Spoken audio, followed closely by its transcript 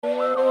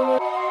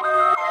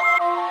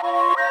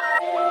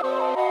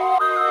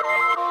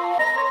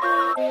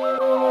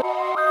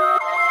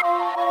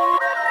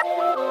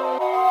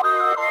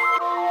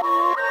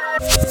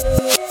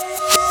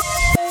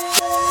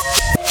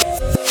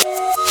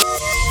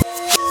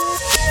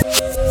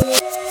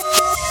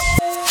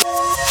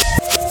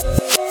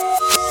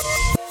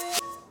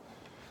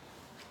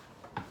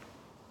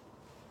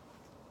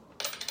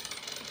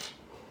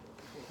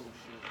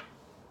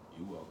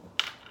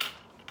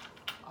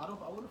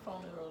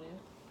out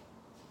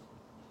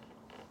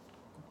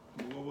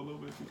here. Move over a little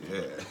bit. Yeah.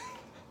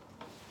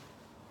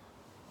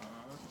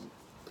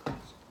 Alright.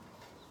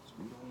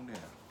 Scoot on down.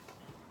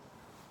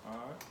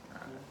 Alright.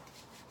 Alright.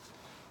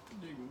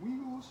 Nigga, we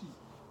gonna see.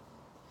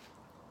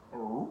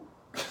 Oh.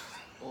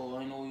 Oh, I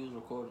know we was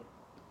recording.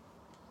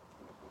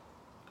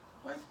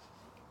 What?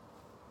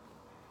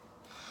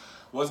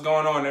 What's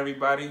going on,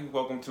 everybody?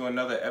 Welcome to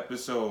another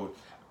episode.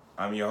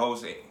 I'm your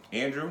host,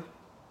 Andrew.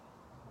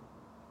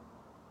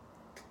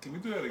 Can we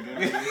do that again,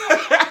 man?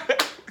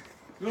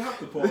 You don't have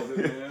to pause it,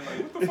 man.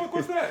 Like, what the fuck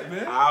was that,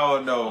 man? I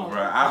don't know,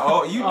 bro. I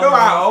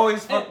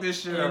always fuck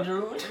this shit up.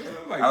 Andrew.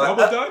 Like I like-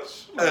 double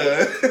dutch? Like,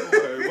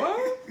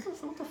 what?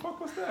 What the fuck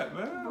was that,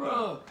 man?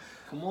 Bro,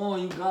 come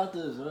on, you got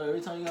this. Right?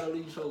 Every time you gotta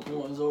leave the show,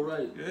 come on, it's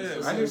alright. Yeah,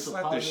 I just a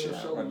slapped this positive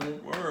shit show, out.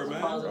 man. Word, It's a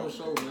man, positive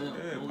bro. show, man.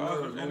 Yeah, No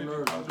positive nerves, no energy, nerves.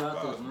 You positive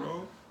got this, vibes, man.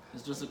 bro.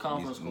 It's just a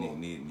conference call.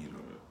 Need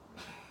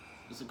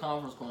It's a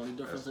conference call. The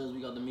difference is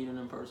we got the meeting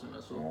in person.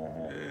 That's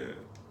all. Yeah.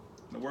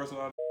 The worst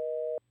of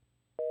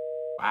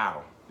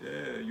Wow.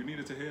 yeah, you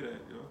needed to hear that,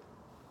 yo.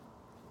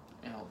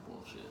 And all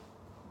bullshit.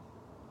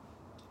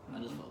 I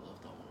just felt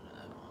left out one of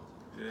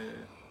that.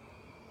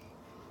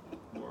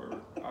 Yeah.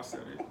 Word. I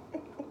said it.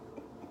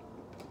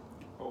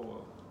 Oh,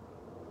 well.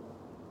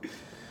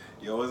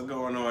 Yo, what's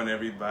going on,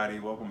 everybody?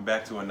 Welcome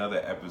back to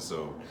another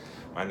episode.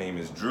 My name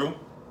is Drew,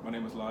 My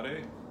name is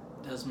Lade.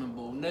 Desmond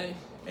Bonet,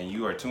 and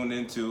you are tuned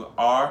into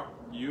our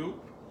You?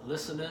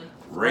 listening.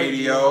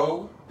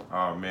 radio.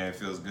 Oh man, it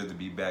feels good to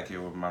be back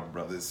here with my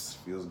brothers.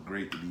 Feels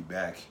great to be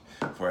back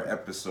for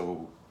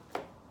episode.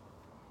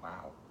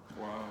 Wow.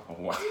 Wow.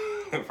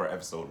 For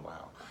episode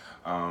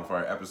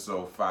for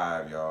episode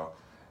 5, y'all.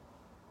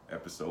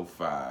 Episode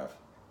 5.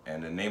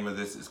 And the name of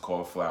this is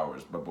called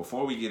Flowers. But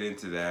before we get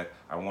into that,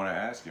 I want to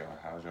ask y'all,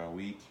 how's y'all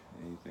week?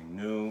 Anything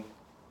new?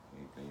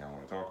 Anything y'all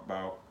want to talk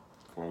about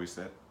before we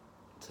set?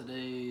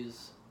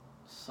 Today's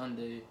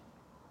Sunday.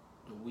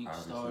 The week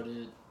Obviously.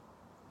 started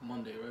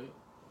Monday, right?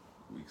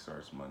 Week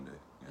starts Monday.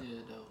 Yeah,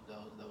 that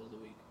was the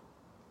week.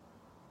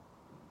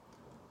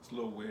 It's a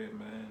little weird,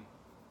 man.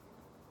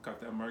 Got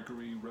that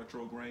Mercury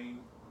retrograde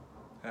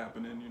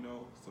happening, you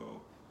know,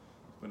 so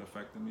it's been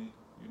affecting me,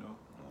 you know.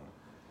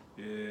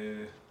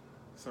 Yeah,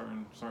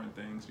 certain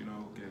things, you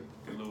know,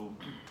 get a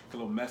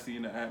little messy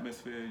in the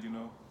atmosphere, you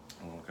know.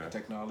 Okay.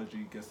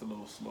 Technology gets a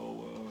little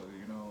slower,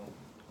 you know.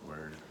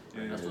 Word.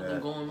 Yeah. That's Yeah, what's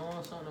that. been going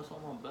on, son. That's why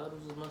my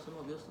batteries was messing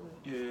up yesterday.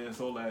 Yeah, it's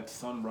all that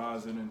sun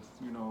rising and,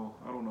 you know,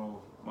 I don't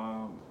know,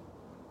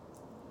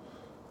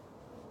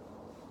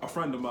 a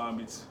friend of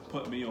mine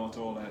put me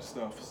onto all that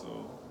stuff,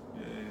 so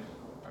yeah.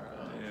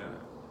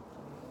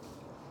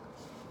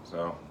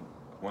 So,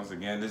 once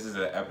again, this is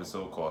an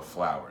episode called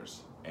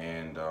Flowers.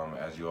 And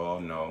as you all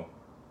know,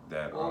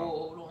 that...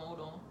 Hold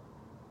on.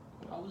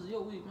 How was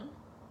your week, man?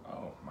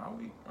 Oh, my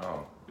week?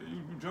 Oh. Yeah,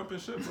 you jumping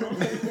shit, bro.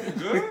 You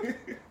good?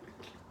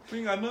 We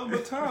ain't got nothing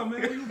but time,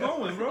 man. Where you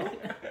going, bro?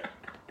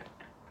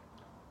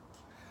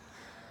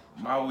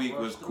 My week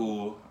was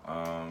cool.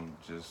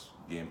 Just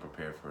getting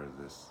prepared for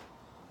this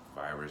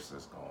virus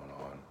that's going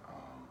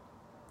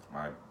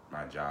on.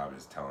 My job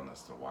is telling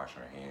us to wash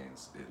our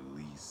hands at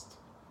least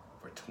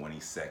for 20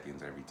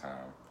 seconds every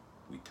time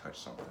we touch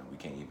something. We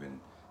can't even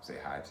say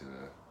hi to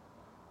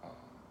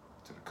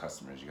the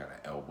customers. You gotta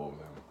elbow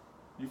them.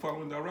 You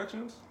following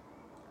directions?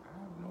 I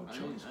have no I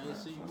choice. didn't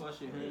see you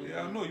wash your hands.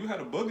 Yeah, I know. You had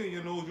a booger in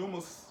your nose. You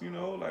almost, you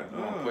know, like, You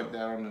wanna put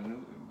that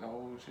on the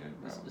whole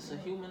shit, bro? It's a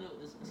human.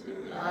 It's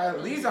human.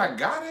 At least I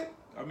got it.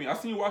 I mean, I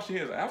seen you wash your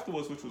hands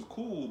afterwards, which was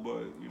cool,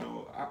 but, you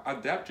know, I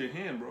dapped your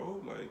hand,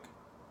 bro. Like,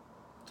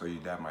 So you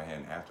dab my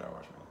hand after I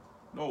wash my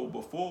hands. no,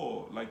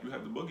 before, like, you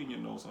had the booger in your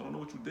nose. I don't know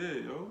what you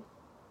did, yo.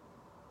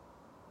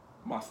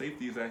 My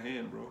safety is at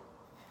hand, bro.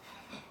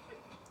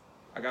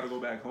 I gotta go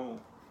back home.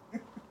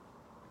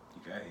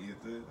 Okay, you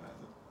did.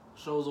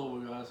 Show's over,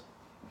 guys.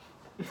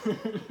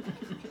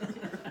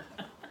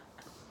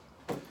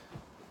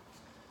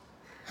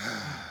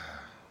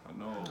 I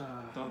know.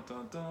 Dun,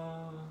 dun,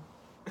 dun.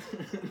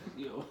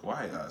 Yo.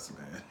 Why us,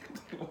 man?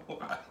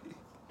 Why?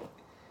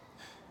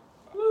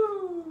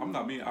 I'm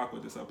not being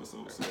awkward this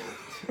episode, so.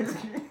 Ain't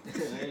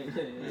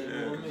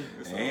on me.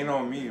 It ain't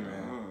on me,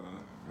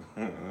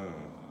 man.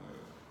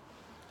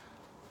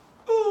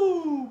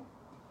 Ooh.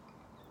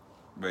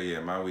 But yeah,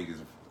 my week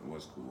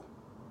was cool.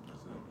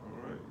 That's it.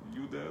 All right.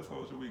 You, Des,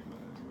 how was your week, man?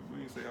 We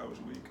didn't say how was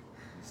your week.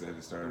 He said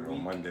it started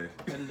on Monday.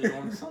 Ended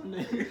on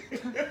Sunday.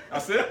 I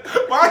said,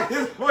 Why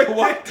is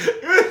What?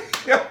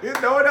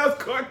 No one else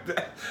caught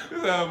that.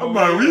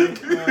 my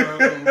week.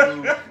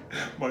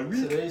 My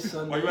week. Today's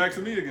Sunday. Why you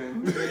asking me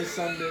again? Today's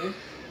Sunday.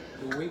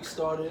 The week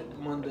started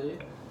Monday.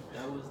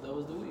 That was the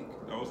week.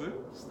 That was it?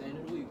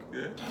 Standard week.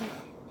 Yeah.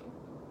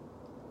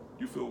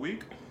 You feel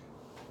weak?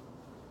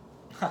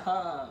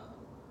 Haha.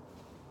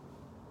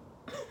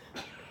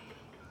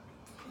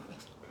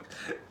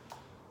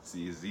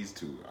 See, it's these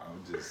two.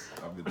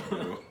 I'm in the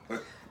middle.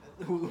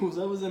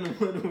 Whoever's in the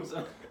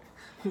middle,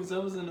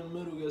 whoever's in the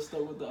middle gets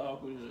stuck with the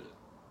awkward shit.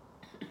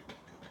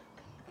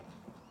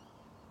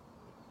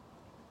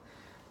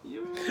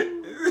 Yo.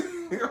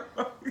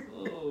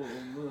 Oh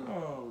man.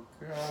 Oh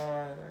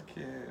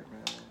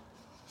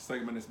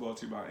segment is brought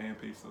to you by Ann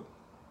Pizza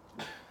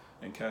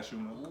and cashew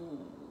milk. Ooh,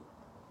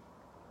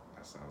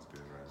 That sounds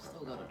good, right?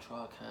 still gotta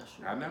try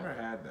cashew. I milk. never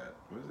had that.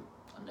 What is it?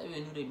 I never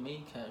knew they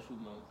made cashew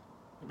milk.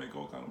 They make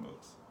all kind of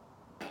milks.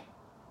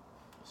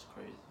 That's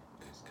crazy.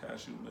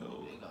 Cashew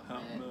milk, They got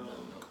hemp mad milk.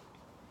 milk.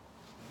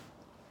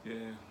 Yeah.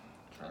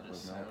 That Chocolate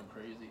just milk. sound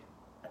crazy.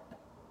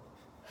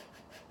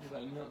 You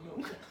like nut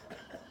milk?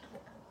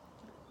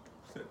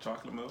 Said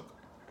chocolate milk.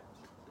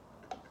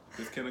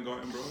 This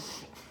kindergarten, bro,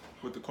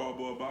 with the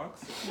cardboard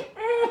box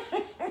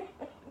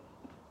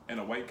and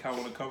a white cow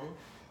on the cover.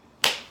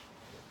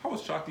 How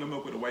was chocolate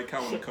milk with a white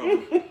cow on the cover?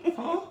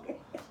 Huh?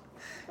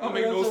 That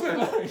make no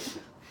sense.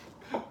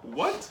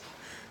 What?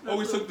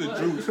 Always took the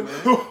juice,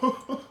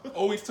 man.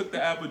 Always took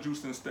the apple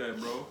juice instead,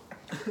 bro.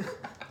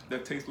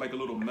 That tastes like a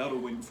little metal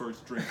when you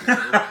first drink it,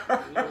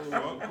 bro.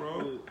 Fuck,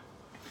 bro.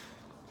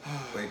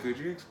 Wait, could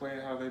you explain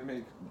how they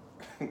make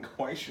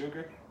white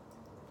sugar,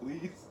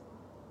 please?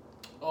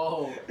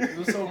 Oh, we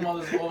was talking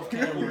about this off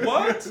camera.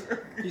 What?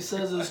 He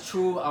says it's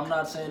true. I'm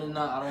not saying it's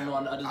not. I don't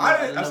know.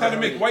 I just had to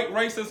never make heard white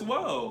rice as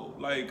well,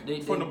 like They-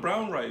 from they- the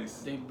brown rice.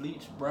 They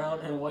bleach brown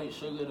and white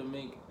sugar to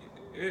make.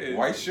 Yeah.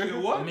 White sugar?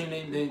 What? I mean,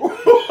 they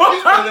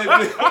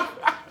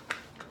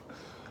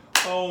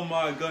Oh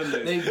my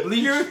goodness. they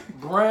bleach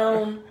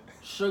brown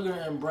sugar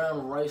and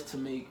brown rice to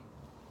make.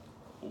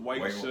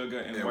 White sugar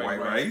and and white white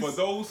rice. rice? For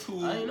those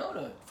who I didn't know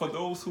that. for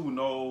those who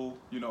know,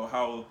 you know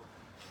how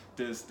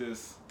this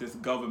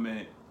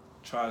government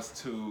tries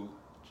to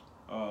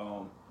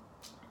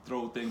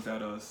throw things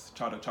at us,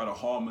 try to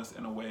harm us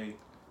in a way.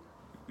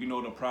 You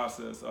know the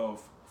process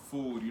of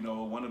food. You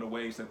know, one of the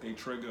ways that they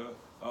trigger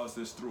us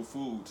is through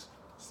foods,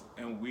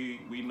 and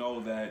we know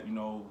that, you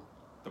know,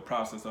 the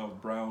process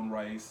of brown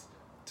rice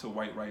to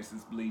white rice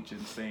is bleaching,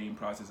 same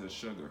process as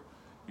sugar.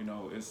 You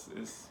know, it's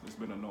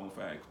been a known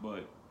fact,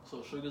 but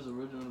So sugar's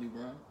originally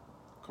brown.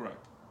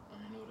 correct. I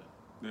didn't know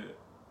that. Yeah.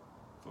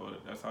 So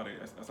that's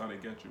how they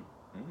get you.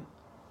 Mm.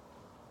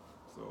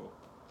 So,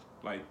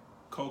 like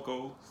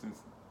cocoa, since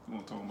we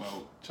want to talk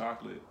about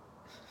chocolate,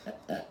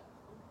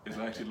 it's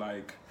actually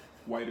like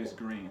whitish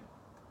green,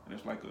 and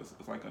it's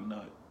like a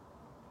nut,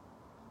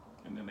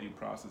 and then they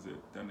process it,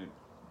 then it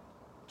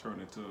turn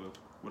into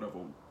whatever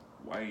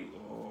white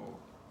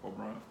or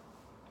brown.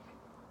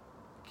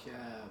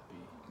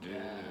 Cappy.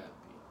 Yeah.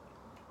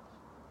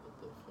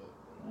 What the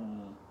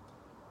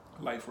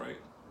fuck? Life, right?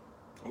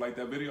 Or like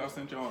that video I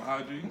sent you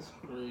on IG It's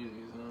crazy,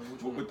 son.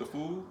 Which with one? the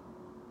food.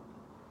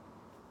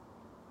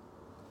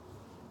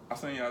 I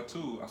sent y'all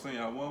two. I sent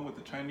y'all one with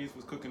the Chinese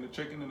was cooking the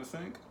chicken in the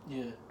sink.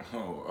 Yeah.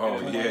 Oh,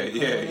 Yeah,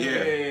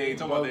 yeah. you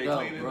talking about they Bugged out,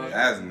 cleaning bro. it?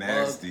 That's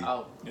nasty. Bugged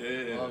out.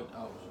 Yeah. Bugged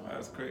out, son.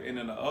 That's crazy. And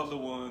then the other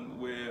one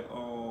where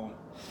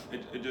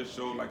it just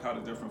showed like how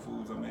the different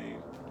foods are made.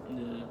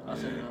 Yeah. I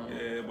seen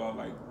Yeah, about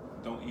like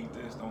don't eat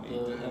this, don't eat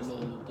the, this.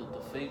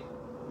 the fake,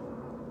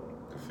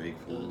 The fake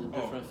the food.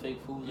 different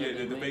fake foods. Yeah, that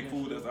they the make fake and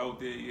food shit. that's out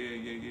there.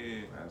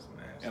 Yeah. That's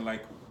nasty. And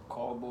like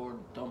Cardboard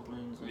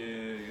dumplings. And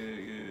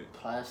yeah.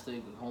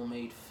 Plastic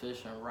homemade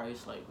fish and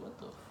rice. Like what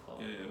the fuck?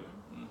 Yeah.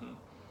 man?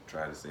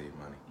 Try to save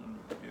money.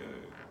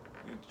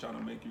 Yeah. It's trying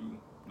to make you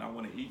not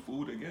want to eat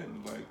food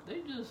again. Like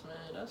They just, man,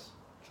 that's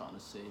trying to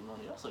save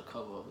money. That's a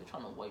cover up. They're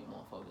trying to wipe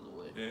motherfuckers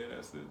away. yeah,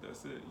 that's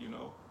it. You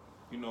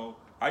know.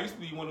 I used to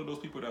be one of those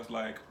people that's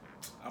like,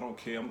 I don't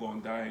care. I'm gonna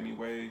die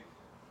anyway.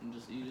 And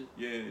just eat it.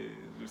 Yeah,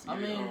 just I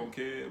eat it, I mean, don't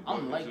care. But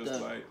I'm like it's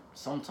just that like,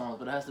 sometimes,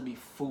 but it has to be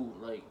food.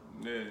 Like,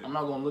 yeah, I'm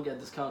not gonna look at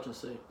this couch and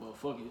say, well,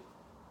 fuck it.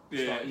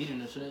 yeah. Start eating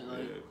the shit. Like,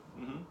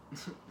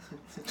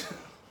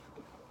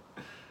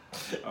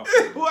 Yeah.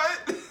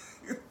 What?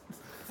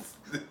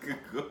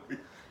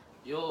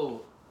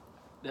 yo,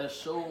 that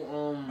show,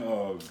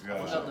 Oh I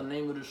forgot god. the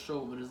name of the show,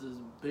 but it's this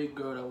big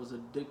girl that was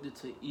addicted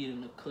to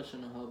eating the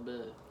cushion in her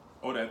bed.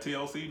 Oh, that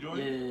TLC joint?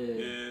 Yeah.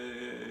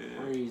 Yeah.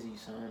 Crazy,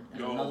 son. And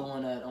Yo. another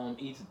one that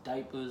eats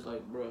diapers,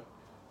 like, bruh.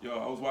 Yo,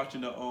 I was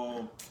watching the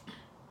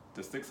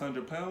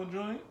 600-pound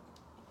joint.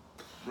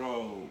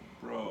 Bro,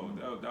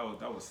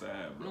 that was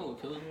sad, You know bro.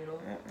 what kills me though?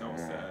 That was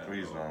sad,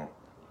 Please bro. don't.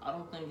 I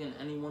don't think in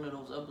any one of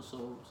those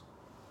episodes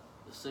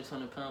the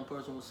 600-pound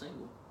person was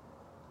single.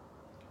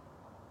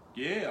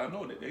 Yeah, I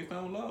know that they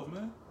found love,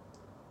 man.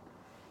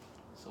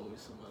 It's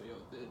always somebody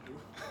out there, Drew.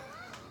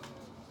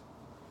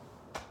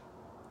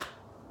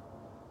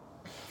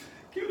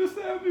 Cue the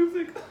sad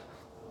music.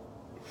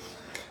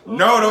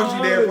 No, don't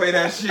you dare play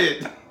that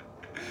shit.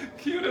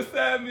 Cue the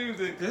sad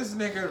music. This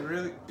nigga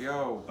really,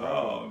 yo, bro.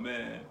 Oh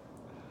man.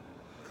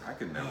 I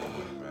could never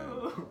win,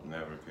 man.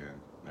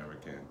 Never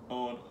can.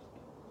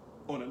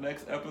 On the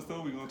next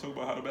episode, we're gonna talk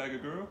about how to bag a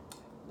girl.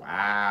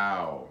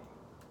 Wow.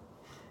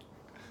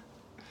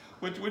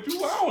 What you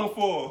wowing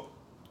for?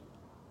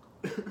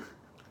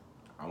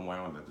 I'm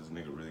wound that this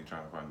nigga really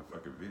trying to find the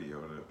fucking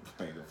video to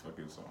play the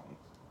fucking song.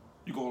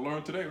 You gonna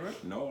learn today,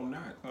 right? No, I'm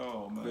not.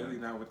 Oh man. Clearly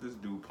not with this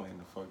dude playing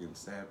the fucking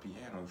sad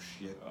piano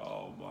shit.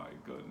 Oh my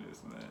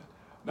goodness, man.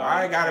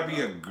 Why I gotta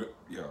be a good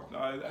yo?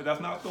 No,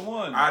 that's not the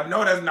one. I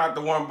know that's not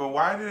the one, but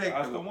why did they?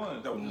 That's the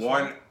one. The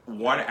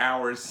 1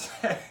 hour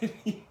sad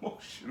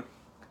emotional.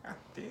 God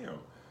damn.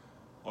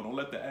 Oh, the Don't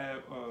let the ad.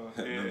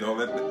 Don't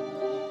let the.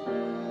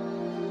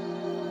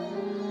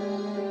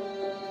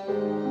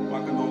 My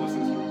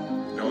condolences.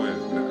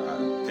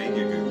 Take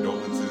your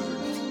condolences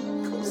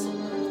and go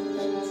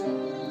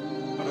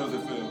somewhere. How does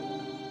it feel?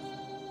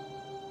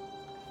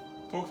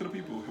 Talk to the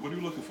people. What are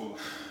you looking for?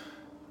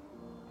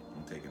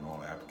 I'm taking all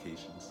the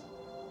applications.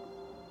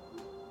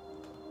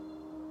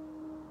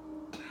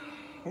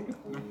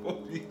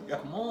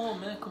 Come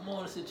on, man. Come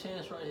on. It's a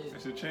chance right here.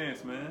 It's your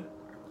chance, man.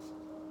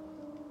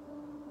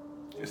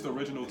 It's the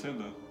original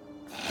Tinder.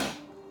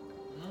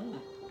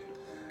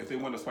 If they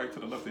want to swipe to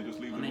the left, they just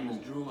leave My the name room.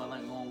 is Drew. I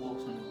like going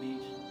walks on the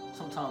beach.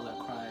 Sometimes I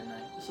cry at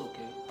night. It's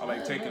okay. I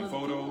like taking man,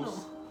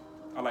 photos.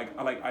 I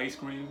like ice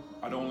cream.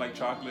 I don't like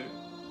chocolate.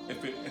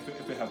 If it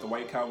has the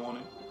white cow on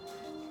it.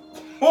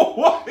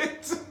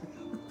 What?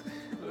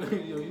 Yo,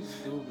 you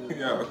stupid.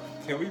 Yo,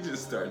 can we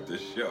just start the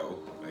show?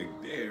 Like,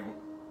 damn,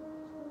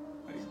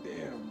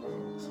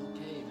 bro. It's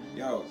okay, man.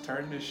 Yo,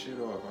 turn this shit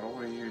off. I don't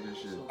want to hear this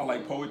shit. I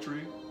like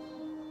poetry.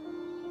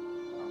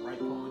 I write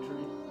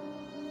poetry.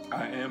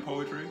 I am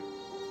poetry.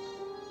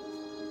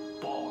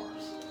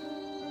 Bars.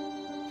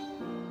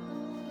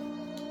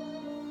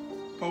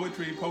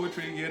 Poetry.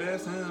 Yeah,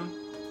 that's him.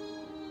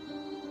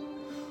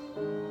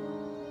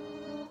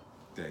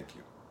 Thank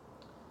you.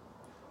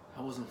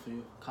 That wasn't for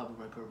you.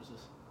 Copyright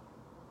purposes.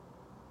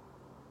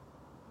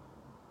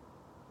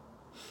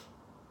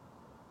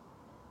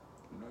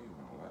 You know you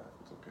want to laugh.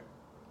 It's okay.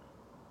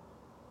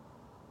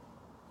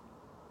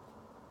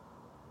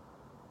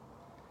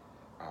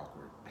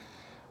 Awkward.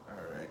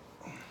 All right.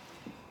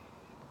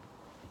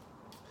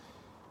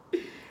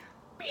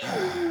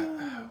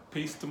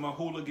 Peace to my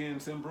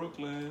hooligans in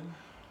Brooklyn.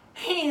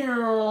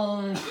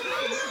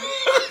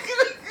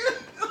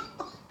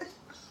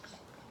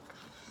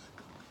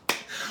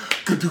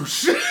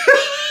 Kadoosh.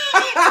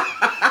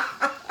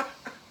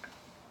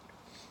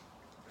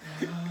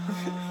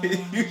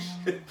 You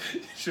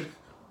should.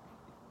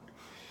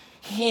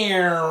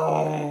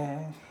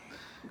 Yo.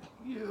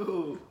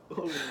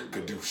 Oh,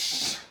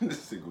 Kadoosh.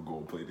 This nigga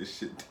gonna play this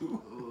shit too.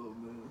 oh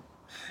man.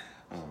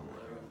 Oh my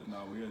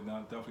No, we are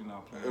definitely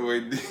not god.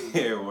 playing. Wait,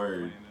 yeah, word.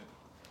 Playing it.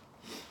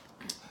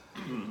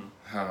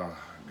 Oh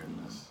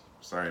goodness.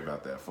 Sorry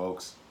about that,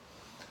 folks.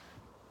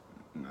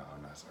 No,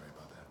 I'm not sorry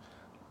about that.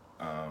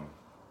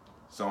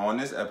 So on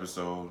this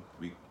episode,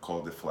 we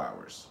called it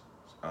Flowers.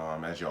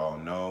 As you all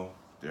know,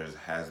 there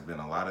has been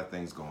a lot of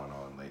things going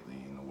on lately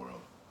in the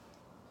world.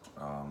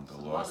 The There's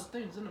a lot loss. of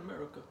things in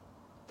America.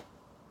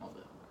 My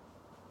bad.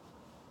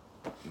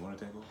 You want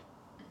to take over?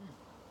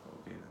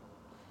 Okay then.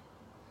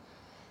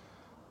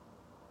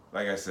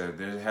 Like I said,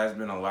 there has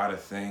been a lot of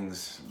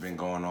things been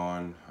going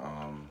on.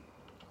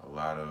 A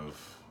lot of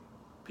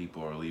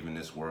people are leaving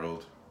this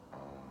world.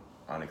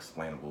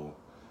 Unexplainable.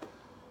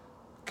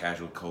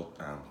 Casual coke.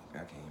 I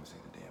can't even say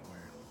the damn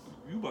word.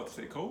 You about to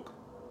say coke?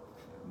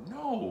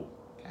 No.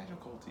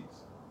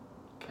 Casualties.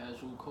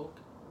 Casual coke.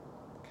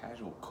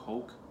 Casual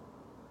coke.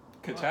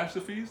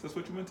 Catastrophes? That's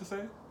what you meant to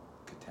say?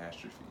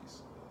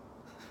 Catastrophes.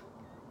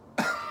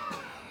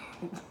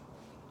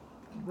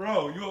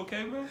 Bro, you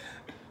okay, bro?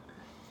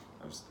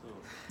 I'm still.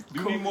 Do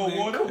you need more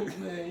water? Coke,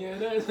 man. Yeah,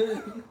 that's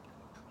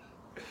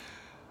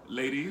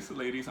Ladies,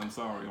 I'm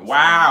sorry.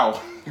 Wow.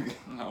 Sorry.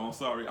 No, I'm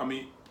sorry. I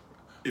mean,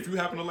 if you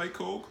happen to like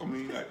coke, I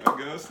mean, I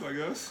guess.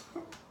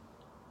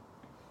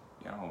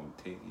 Y'all don't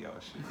take y'all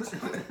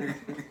shit.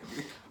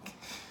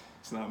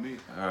 It's not me.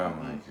 Oh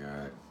my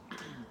god.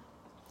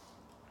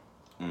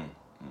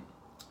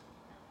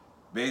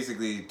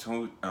 Basically,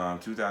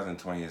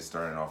 2020 is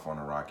starting off on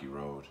a rocky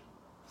road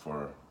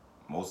for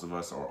most of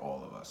us or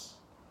all of us.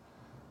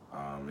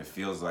 It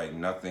feels like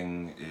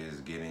nothing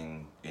is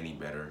getting any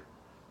better.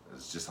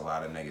 There's just a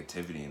lot of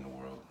negativity in the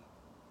world.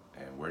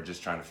 And we're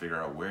just trying to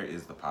figure out where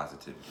is the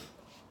positivity.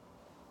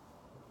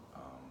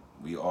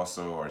 We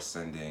also are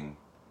sending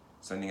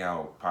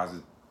out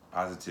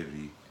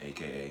positivity,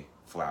 aka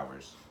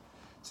flowers,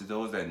 to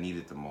those that need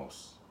it the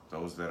most.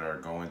 Those that are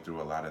going through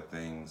a lot of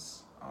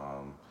things.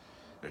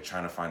 They're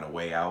trying to find a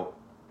way out.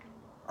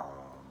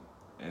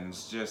 And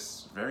it's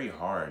just very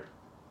hard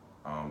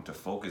to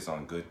focus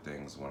on good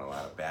things when a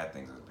lot of bad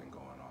things has been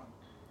going on.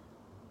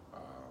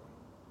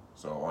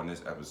 So on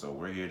this episode,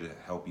 we're here to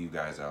help you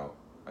guys out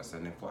by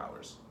sending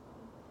flowers.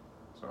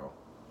 So,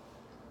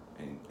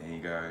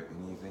 anything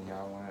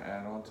y'all want to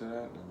add on to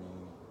that? I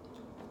mean,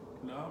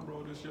 Nah,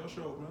 bro, this your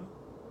show, man.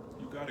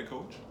 You got it,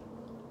 coach.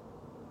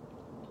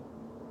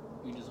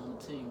 You just on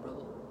the team,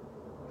 brother.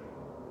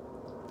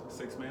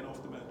 6 man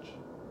off the bench.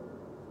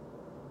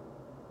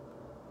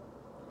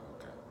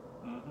 okay.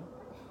 Mm-hmm.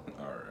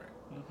 All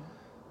right.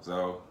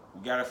 So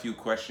we got a few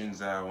questions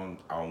that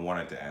I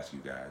wanted to ask you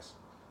guys,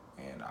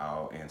 and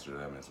I'll answer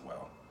them as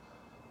well.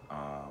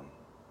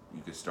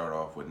 You could start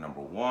off with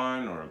number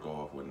 1 or go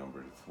off with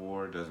number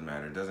 4. Doesn't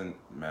matter. It doesn't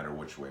matter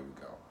which way we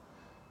go.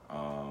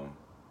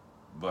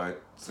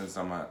 But since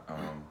I'm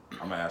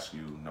gonna ask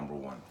you number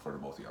 1 for the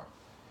both of y'all.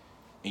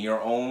 In your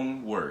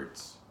own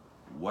words,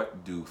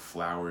 what do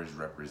flowers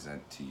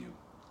represent to you,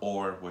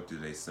 or what do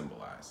they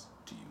symbolize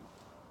to you?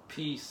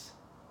 Peace,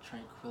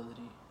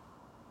 tranquility,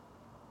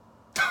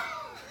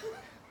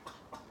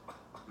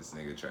 This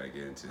nigga try to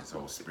get into this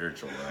whole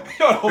spiritual realm.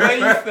 Yo, the way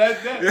you said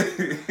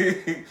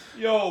that.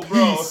 Yo,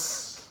 bro.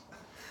 Peace,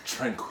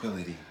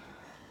 tranquility.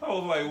 I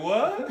was like,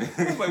 what?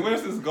 I was like,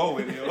 where's this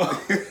going, yo?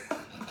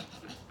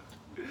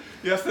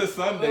 Yes, it's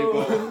Sunday,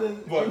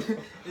 but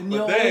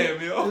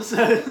damn, yo. It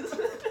says,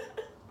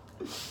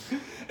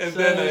 And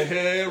then a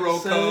hero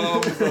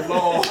comes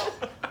along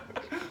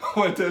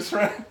with the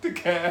strength to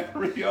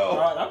carry, yo.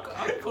 I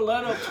can pull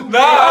that up too.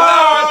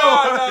 Nah.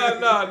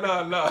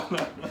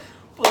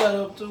 Pull that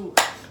up too.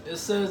 It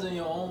says in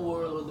your own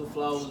words what the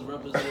flowers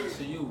represent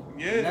to you.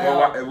 Yeah.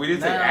 Now- Well, we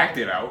didn't say act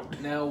it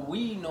out. Now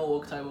we know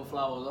what type of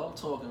flowers I'm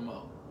talking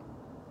about.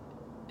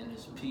 And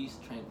it's peace,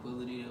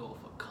 tranquility, or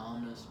for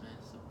calmness, man.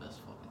 It's the best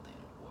fucking thing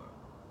in the world.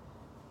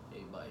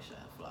 Everybody should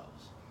have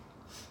flowers.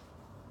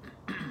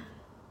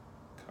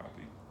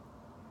 Copy.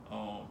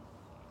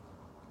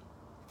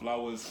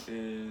 Flowers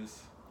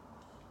is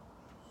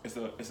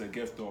it's a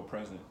gift or a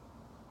present.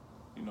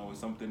 You know, it's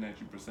something that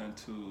you present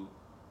to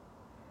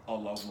a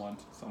loved one,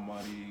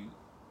 somebody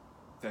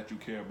that you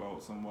care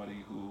about,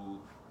 somebody who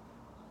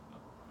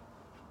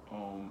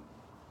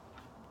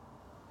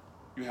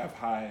you have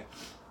high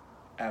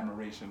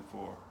admiration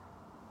for.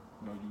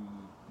 You know,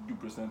 you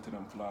present to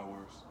them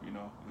flowers. You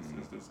know, it's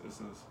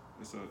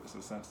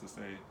a sense to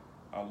say,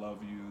 I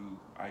love you,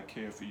 I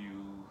care for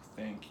you,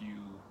 thank you,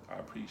 I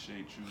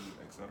appreciate you,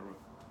 etc.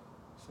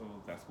 So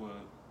that's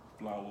what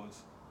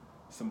flowers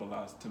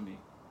symbolize to me.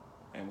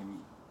 And when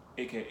you,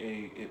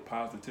 AKA it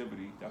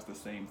positivity, that's the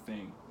same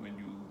thing when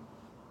you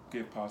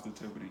give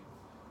positivity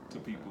to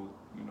people,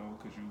 you know,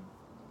 because you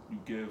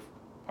give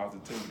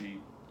positivity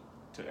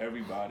to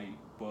everybody,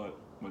 but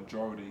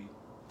majority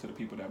to the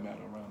people that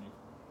matter around you.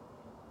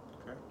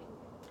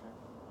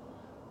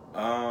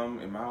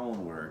 Okay. In my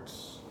own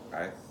words,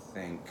 I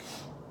think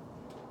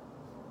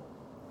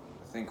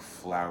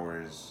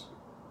flowers.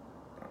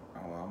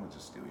 Oh, well, I'm gonna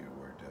just steal your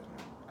word,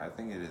 Desmond. I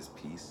think it is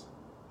peace.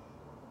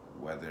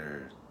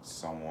 Whether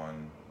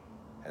someone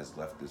has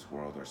left this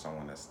world or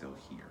someone that's still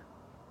here.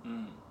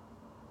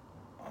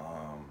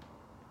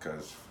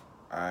 Because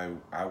I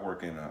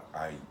worked in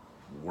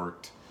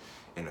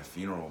a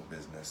funeral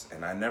business,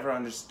 and I never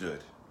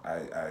understood.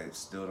 I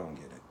still don't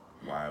get it.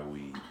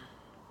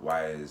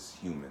 Why as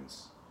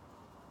humans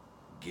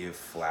give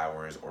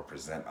flowers or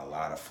present a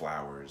lot of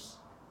flowers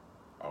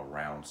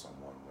around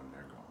someone when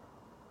they're gone.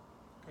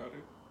 Got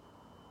it?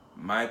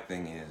 My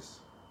thing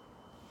is,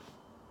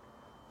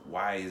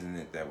 why isn't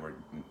it that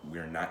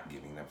we're not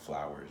giving them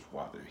flowers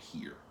while they're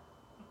here?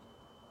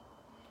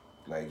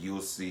 Like,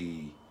 you'll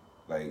see,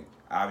 like,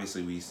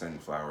 obviously we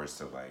send flowers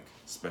to, like,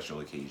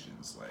 special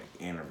occasions, like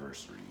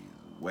anniversaries,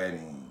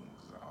 weddings,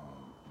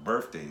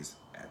 birthdays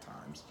at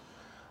times.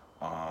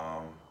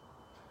 I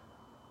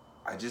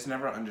just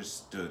never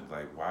understood,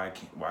 like, why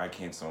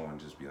can't someone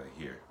just be like,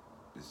 here,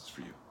 this is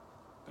for you.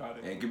 Got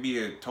it. And it could be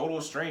a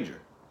total stranger,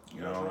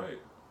 you know? That's right.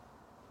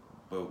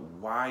 But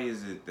why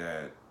is it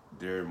that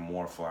there are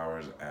more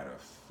flowers at a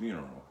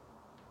funeral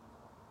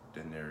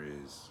than there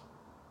is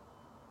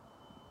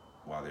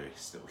while they're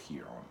still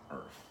here on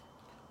Earth?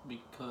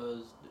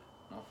 Because,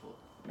 not for,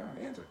 No,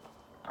 answer.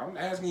 I'm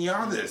asking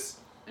y'all this.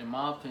 in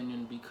my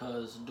opinion,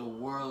 because the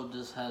world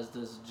just has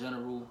this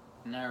general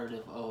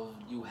narrative of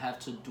you have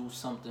to do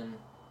something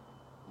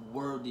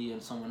worthy in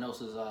someone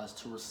else's eyes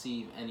to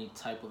receive any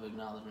type of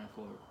acknowledgement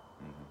for it.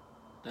 Mm-hmm.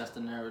 That's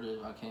the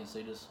narrative. I can't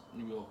say this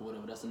New York or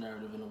whatever. That's the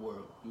narrative in the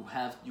world. You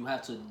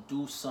have to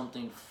do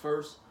something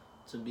first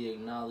to be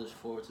acknowledged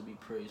for it, to be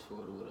praised for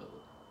it or whatever.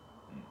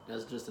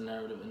 That's just the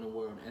narrative in the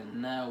world.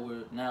 And now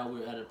we're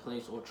at a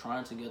place, or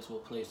trying to get to a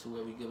place, to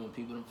where we're giving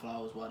people them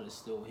flowers while they're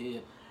still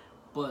here.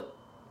 But,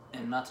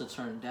 and not to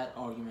turn that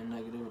argument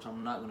negative, which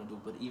I'm not gonna do,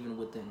 but even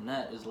within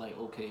that, it's like,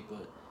 okay,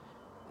 but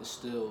it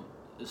still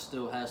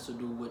has to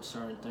do with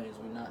certain things.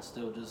 We're not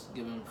still just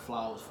giving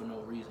flowers for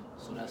no reason.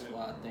 So that's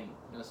why I think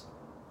that's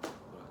what I think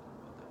about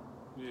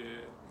that.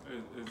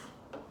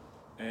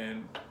 Yeah,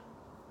 and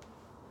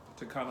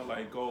to kind of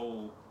like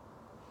go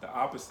the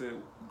opposite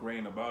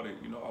grain about it,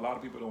 you know, a lot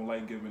of people don't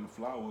like giving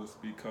flowers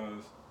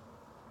because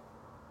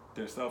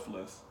they're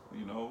selfless,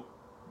 you know.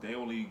 They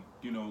only,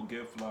 you know,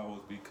 give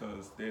flowers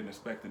because they're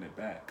expecting it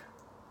back.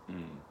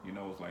 You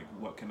know, it's like,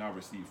 what can I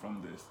receive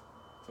from this?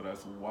 So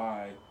that's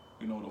why,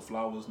 you know, the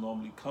flowers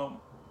normally come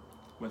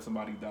when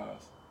somebody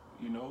dies,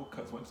 you know,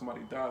 because when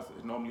somebody dies,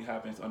 it normally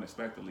happens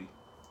unexpectedly.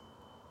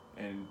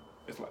 And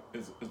it's like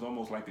it's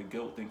almost like a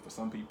guilt thing for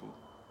some people.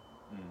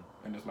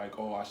 And it's like,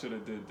 oh, I should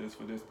have did this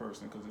for this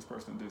person because this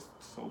person did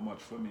so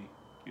much for me.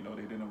 You know,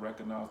 they didn't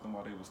recognize them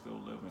while they were still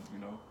living, you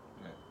know?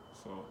 Yeah.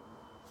 So,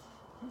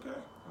 okay.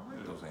 I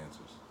like those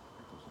answers.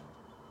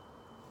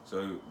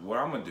 So what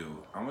I'm going to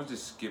do, I'm going to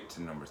just skip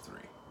to number 3.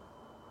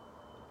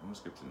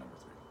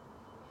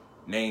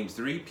 Name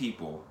 3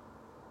 people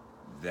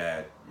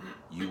that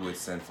you would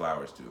send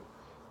flowers to.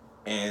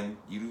 And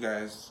you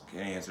guys can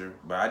answer,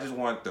 but I just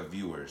want the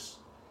viewers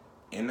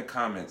in the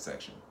comment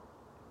section,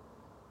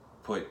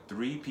 put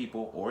 3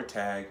 people or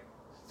tag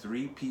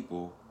 3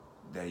 people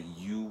that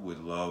you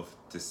would love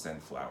to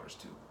send flowers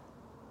to.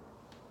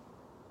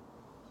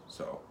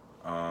 So,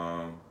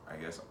 I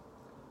guess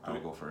I'll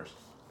go first.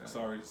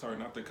 Sorry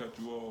not to cut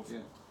you off. Yeah.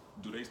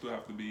 Do they still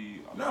have to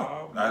be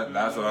No, alive?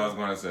 that's what I was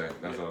gonna say.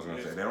 That's what I was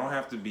gonna say. They don't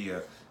have to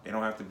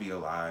be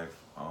alive.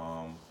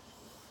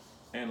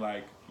 And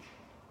like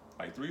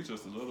three's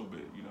just a little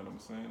bit. You know what I'm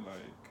saying?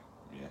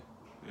 Like,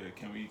 yeah.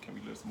 Can we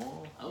list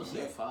more? I would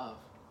say 5.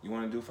 You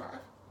want to do 5?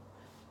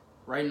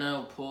 Right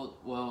now,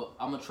 well,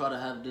 I'm gonna try to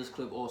have this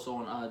clip also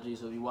on IG.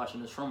 So if you're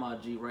watching this from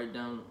IG, write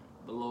down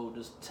below.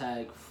 Just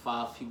tag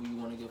 5 people you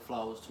want to give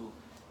flowers to.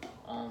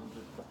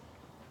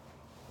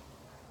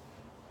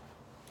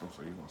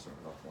 So you gonna start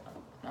it off?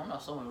 I'm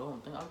not starting it off.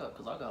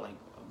 I got like a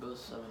good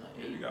 7 or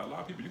 8. Yeah, you got a lot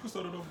of people. You can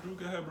start it off, Drew.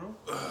 Go ahead, bro.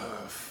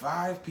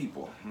 5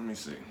 people. Let me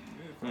see.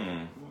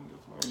 Yeah,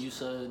 You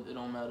said it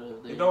don't matter.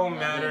 If they It don't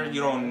matter. You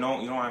don't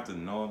know. You don't have to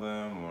know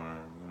them, or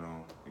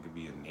it could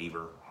be a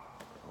neighbor.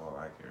 All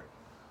I care.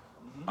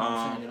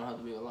 I'm saying they don't have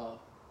to be alive.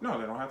 No,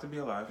 they don't have to be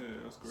alive. Yeah,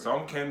 that's great.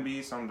 Some can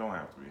be, some don't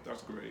have to be.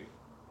 That's great.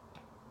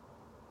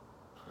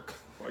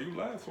 Why you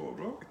laugh for,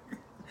 bro?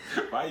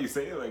 Why you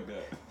say it like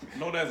that?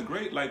 No, that's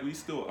great. Like, we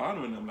still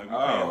honoring them. Like, we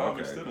paying Oh,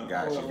 homage okay. to them.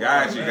 Got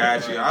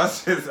you. I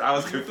was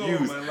What you confused.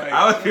 doing, man? Like,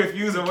 I was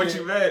confused on what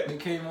you meant. It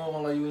came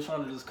on like you was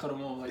trying to just cut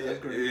them off. Like, that's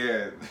great.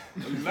 Yeah.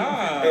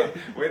 Nah.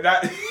 We're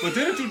not. But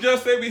didn't you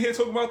just say we here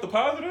talking about the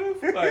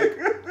positive?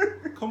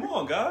 Like, come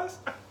on, guys.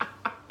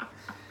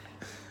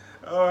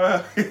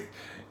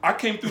 I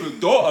came through the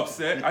door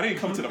upset. I didn't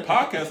come to the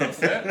podcast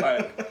upset.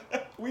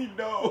 Like, we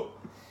know.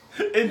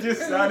 It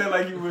just sounded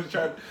like you was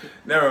trying.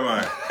 Never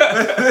mind.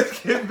 Let's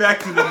get back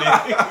to the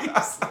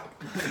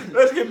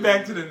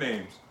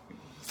names.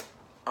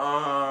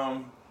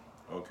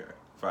 Okay.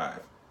 5.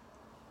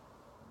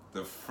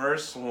 The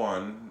first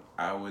one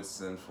I would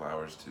send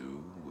flowers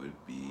to would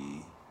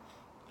be.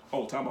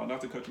 oh, time out,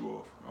 not to cut you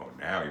off. Oh,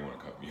 now you want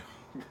to cut me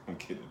off? I'm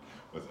kidding.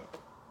 What's up?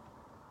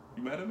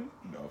 You mad at me?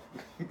 No.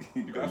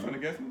 You guys trying to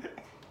guess me?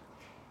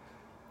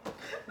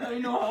 Now you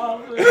know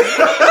how I feel.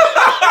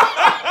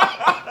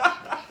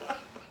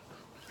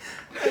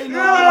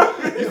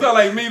 You sound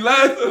like me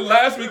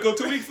last week or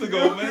 2 weeks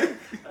ago, man.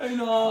 You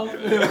know how I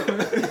feel.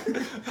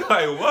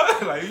 Like,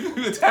 what? Like,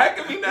 you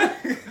attacking me now?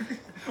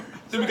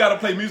 Then we gotta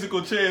play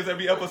musical chairs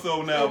every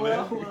episode now,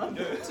 man.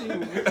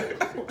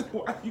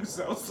 Why you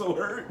sound so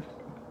hurt?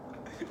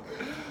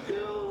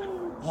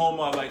 All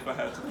my life I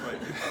had to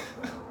fight.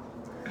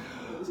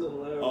 That's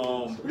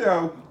hilarious.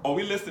 No. Are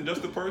we listing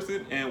just the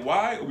person and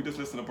why, or we just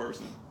listing a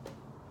person?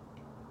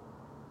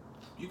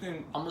 You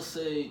can I'm gonna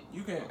say.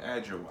 you can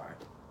add your why.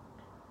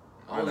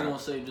 I was not? gonna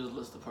say just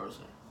list the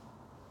person.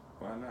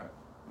 Why not?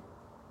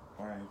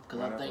 Why? Because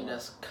why I not think why?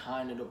 that's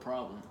kind of the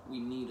problem. We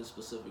need a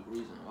specific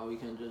reason why we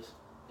can't just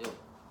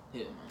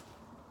hit, man.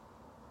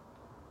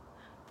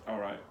 All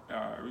right.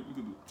 We can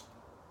do.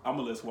 I'm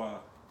gonna list why.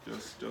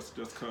 Just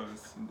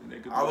cause.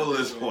 I will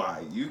list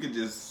why. You can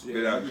just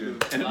spit out your.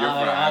 And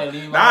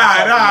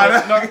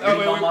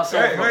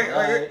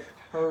Wait.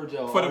 Heard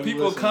y'all. For the Are you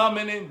people listening?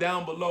 commenting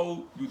down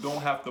below, you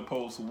don't have to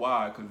post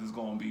why, because it's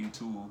gonna be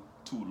too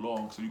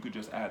long. So you could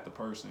just add the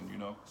person,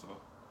 So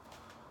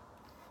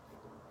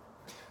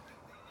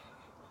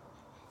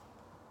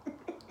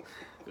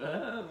Go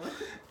ahead, man.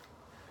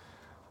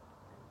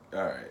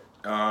 All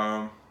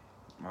right.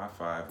 My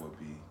 5 would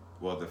be,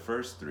 well, the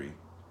first 3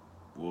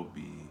 will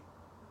be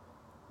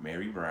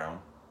Mary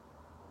Brown,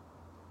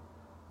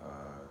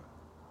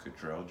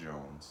 Cottrell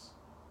Jones.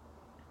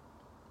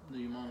 Do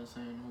you mind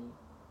saying who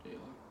they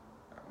are?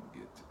 I'm gonna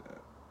get to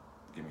that.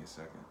 Give me a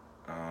second.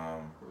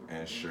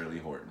 And Shirley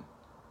Horton.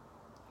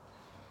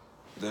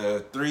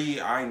 The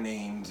 3 I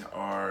named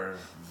are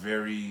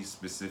very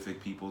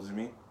specific people to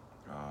me.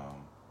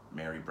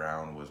 Mary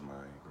Brown was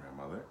my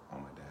grandmother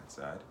on my dad's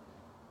side.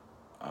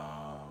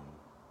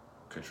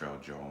 Cottrell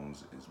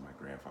Jones is my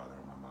grandfather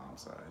on my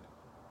mom's side.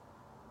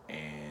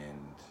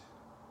 And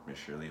Miss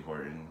Shirley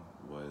Horton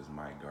was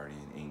my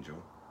guardian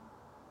angel,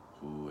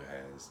 who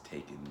has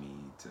taken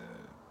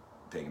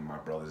my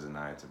brothers and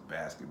I to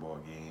basketball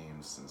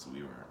games since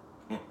we were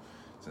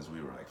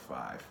like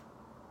 5.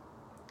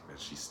 And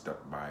she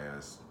stuck by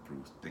us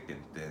through thick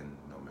and thin,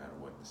 no matter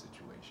what the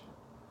situation.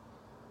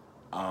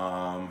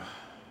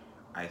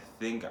 I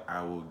think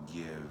I will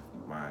give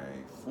my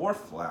 4th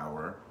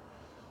flower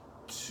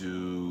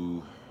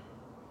to.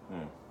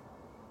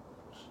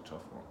 It's a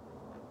tough one.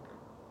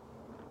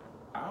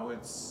 I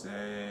would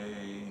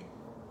say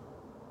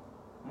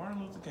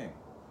Martin Luther King.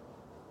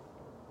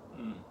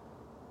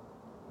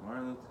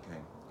 Martin Luther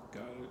King.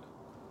 got it.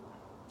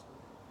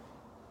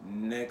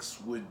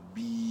 Next would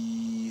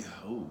be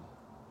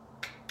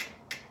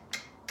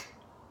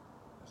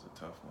that's a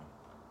tough one.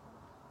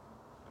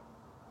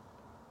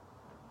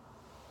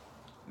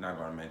 Not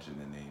gonna mention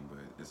the name, but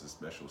it's a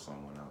special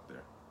someone out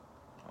there.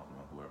 I don't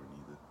know, whoever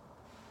needs it.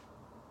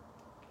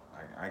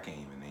 I can't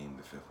even name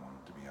the 5th one,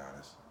 to be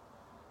honest.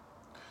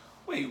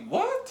 Wait,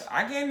 what?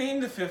 I can't name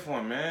the 5th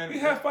one, man. We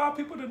have 5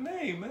 people to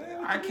name,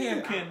 man. I can't.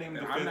 You can't name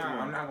the 5th one.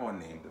 I'm not gonna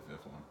name the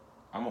 5th one.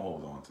 I'm gonna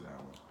hold on to that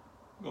one.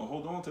 You gonna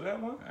hold on to that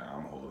one? Yeah,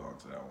 I'm gonna hold on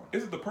to that one.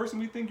 Is it the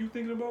person you're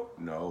thinking about?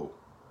 No.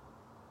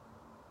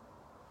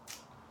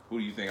 Who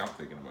do you think I'm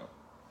thinking about?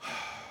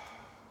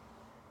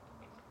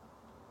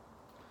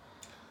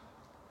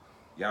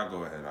 Y'all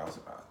go ahead.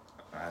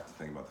 I have to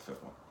think about the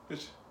fifth one.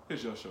 It's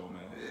your show,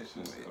 man.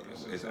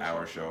 It's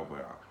our show,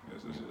 but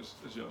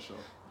it's your show.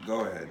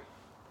 Go ahead.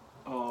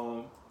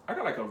 I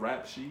got like a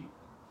rap sheet.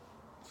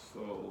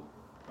 So,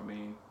 I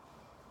mean,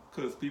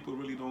 because people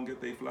really don't get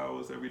their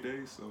flowers every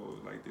day. So,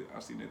 like,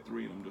 I've seen it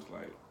 3 and I'm just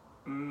like,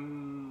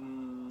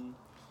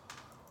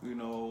 you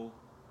know,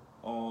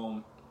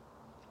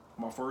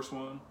 my first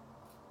one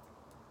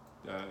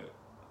that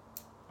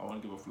I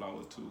want to give a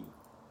flower to,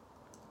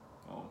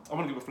 I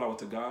want to give a flower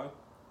to God,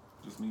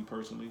 just me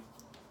personally.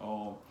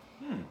 I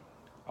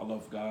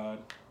love God.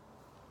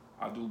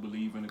 I do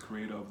believe in the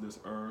creator of this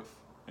earth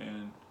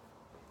and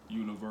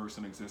universe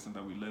and existence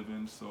that we live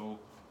in. So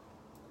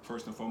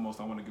first and foremost,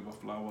 I want to give a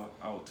flower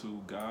out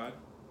to God.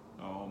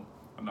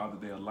 Another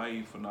day of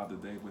life, another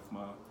day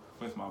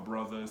with my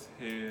brothers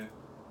here.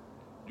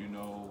 You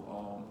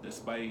know,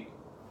 despite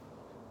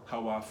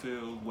how I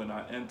feel when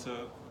I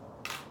enter,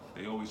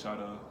 they always try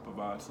to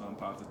provide some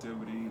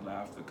positivity,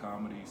 laughter,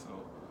 comedy.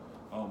 So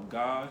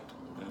God,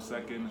 and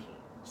second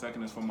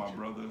is for my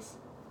brothers.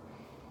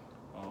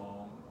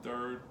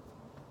 Third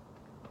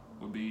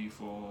would be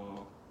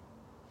for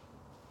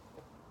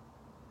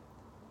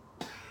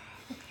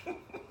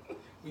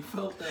We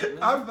felt that,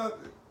 man. I'm not.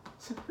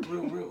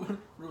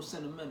 real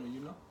sentimental,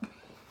 you know.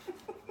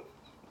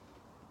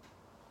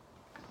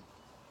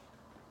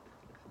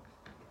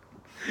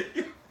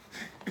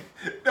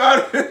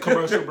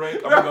 commercial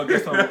break. I'm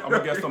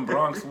gonna get some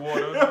Bronx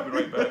water. I'll be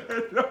right back.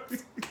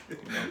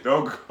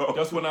 Don't go.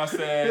 Just when I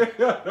said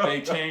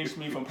they changed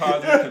me from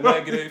positive to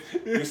negative,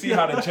 you see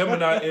how the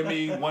Gemini in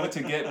me wanted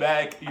to get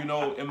back, you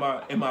know, in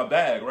my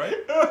bag, right?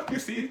 You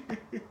see,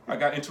 I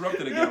got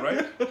interrupted again,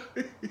 right?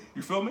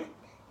 You feel me?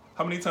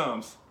 How many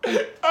times?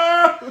 Keep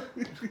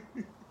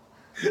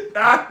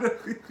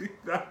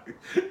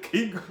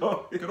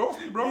going. Get off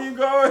me, bro. Keep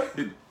going.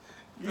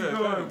 Keep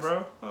going,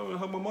 bro. I don't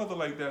have my mother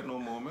like that no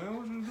more, man.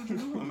 What you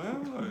doing,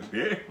 man?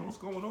 Like, what's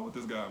going on with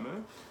this guy,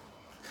 man?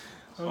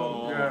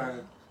 Oh,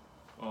 God.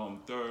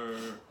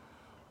 Third,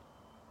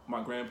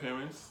 my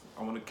grandparents.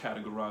 I want to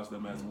categorize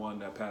them as one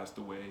that passed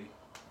away.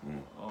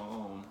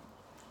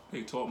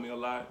 They taught me a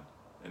lot,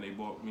 and they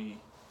brought me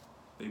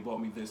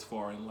this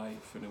far in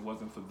life. And it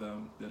wasn't for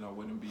them, then I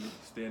wouldn't be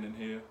standing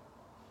here.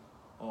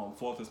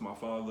 Fourth is my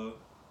father.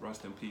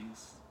 Rest in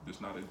peace.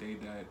 There's not a day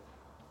that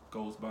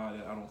goes by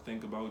that I don't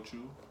think about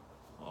you.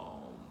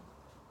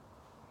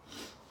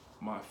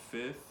 My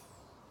fifth,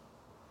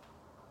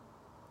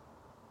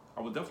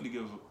 I would definitely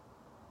give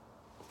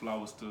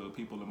flowers to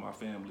people in my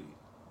family.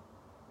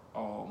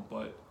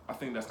 But I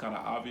think that's kind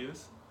of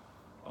obvious.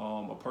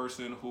 A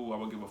person who I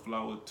would give a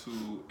flower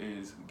to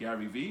is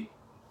Gary Vee,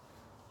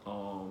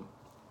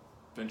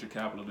 venture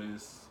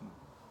capitalist,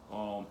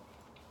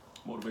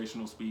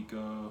 motivational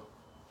speaker,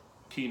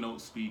 keynote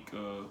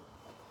speaker,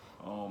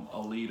 a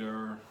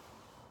leader,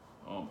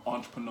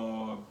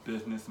 entrepreneur,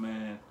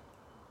 businessman,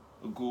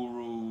 a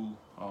guru,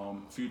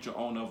 future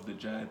owner of the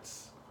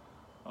Jets.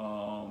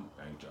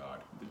 Thank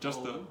God.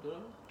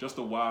 Just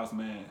a wise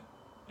man,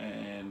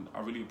 and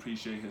I really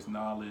appreciate his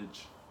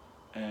knowledge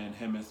and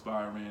him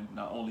inspiring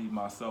not only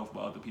myself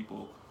but other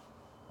people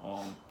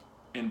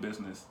in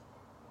business.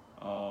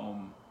 I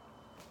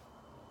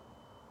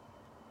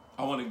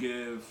want to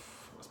give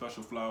a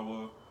special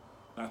flower,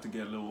 not to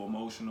get a little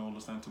emotional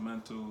or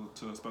sentimental,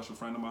 to a special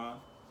friend of mine.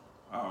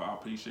 I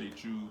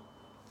appreciate you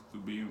for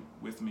being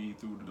with me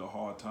through the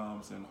hard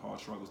times and hard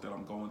struggles that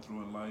I'm going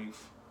through in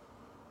life.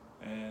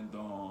 And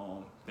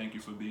thank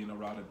you for being a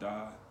ride or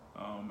die.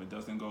 It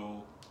doesn't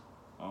go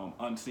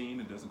unseen.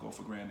 It doesn't go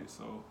for granted.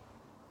 So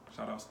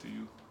shout outs to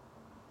you.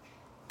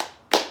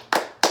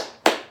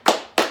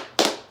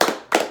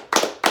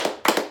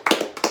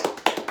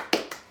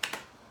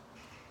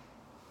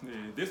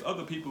 Yeah, there's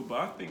other people, but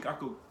I think I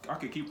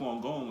could keep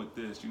on going with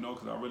this, you know,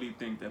 because I really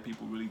think that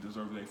people really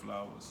deserve their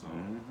flowers. So.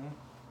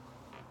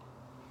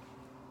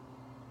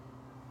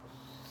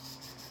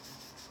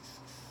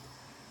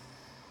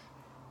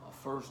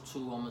 First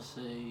two, I'm gonna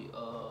say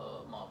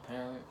my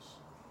parents.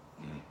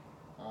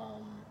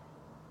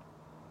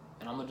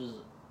 And I'm gonna just,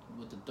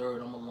 with the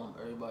third, I'm gonna lump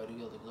everybody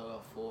together because I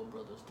got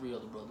 3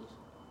 other brothers.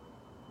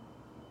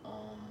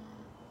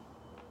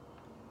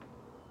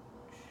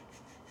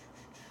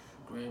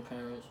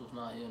 Grandparents was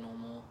not here no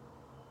more.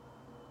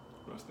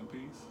 Rest in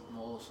peace. I'm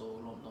also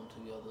lumped them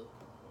together.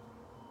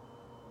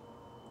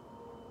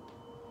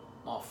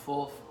 My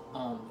fourth,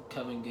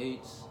 Kevin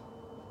Gates.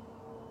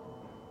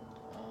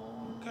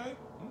 Okay.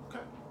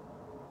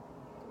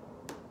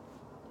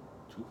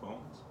 2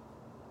 phones.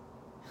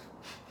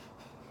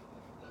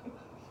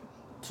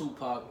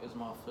 Tupac is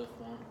my 5th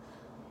one.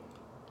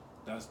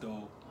 That's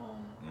dope.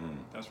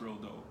 That's real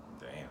dope.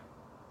 Damn.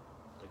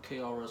 The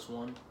KRS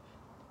One.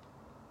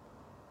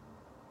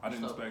 I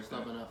didn't expect that.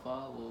 Stopping at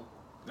 5. Well,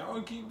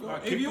 No, keep going.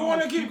 Right, If you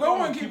want to keep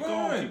going, keep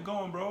going. Keep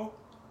going, bro.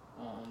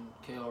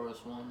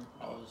 KRS One.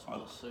 That was my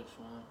 6th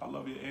one. I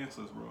love your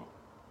answers, bro.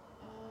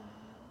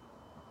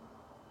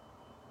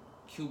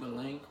 Cuban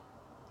Link.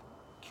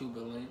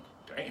 Cuban Link.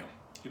 Damn.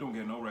 He don't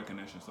get no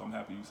recognition, so I'm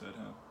happy you said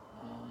him.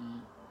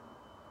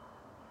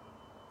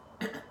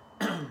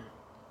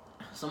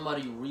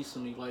 Somebody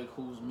recently, like,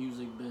 whose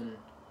music been,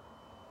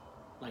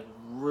 like,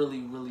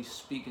 really, really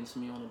speaking to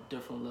me on a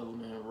different level,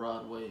 man,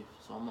 Rod Wave.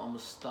 So I'm gonna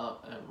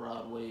stop at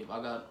Rod Wave.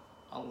 I got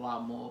a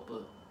lot more,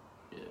 but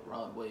yeah,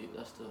 Rod Wave,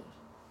 that's the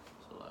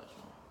last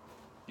one.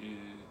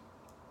 Yeah.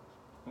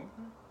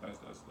 Okay.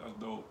 That's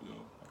dope, yo.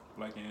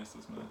 Black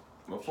answers, man.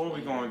 Before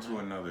we go into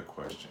another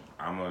question,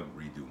 I'm gonna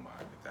redo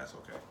mine if that's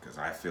okay, because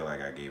I feel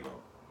like I gave a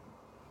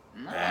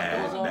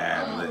bad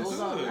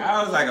list.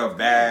 I was like a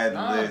bad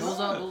list. Those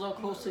are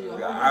close to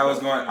your. I was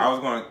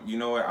going. You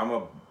know what? I'm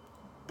gonna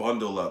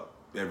bundle up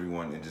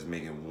everyone and just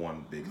make it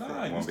one big thing.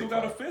 Nah, you still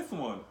got a fifth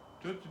one.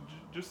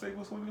 Just say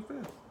what's on your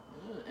fifth.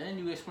 Yeah, and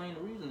you explain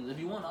the reasons. If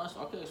you want, I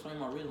can explain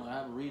my reason. I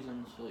have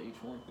reasons for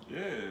each one.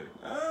 Yeah.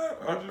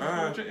 Just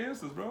go with your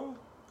answers, bro.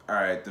 All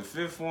right, the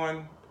fifth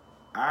one,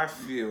 I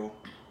feel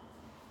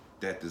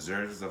that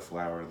deserves the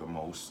flower the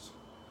most.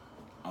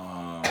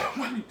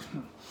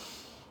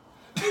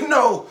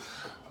 No,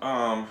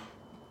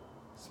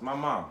 it's my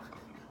mom.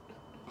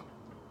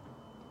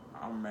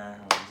 I'm mad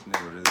how this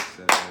nigga really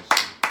said that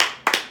shit.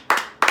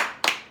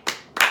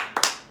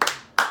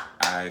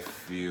 I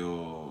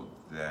feel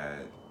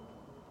that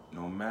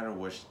no matter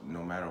what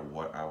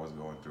I was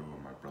going through or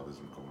my brothers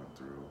were going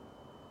through,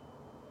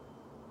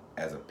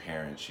 as a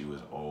parent, she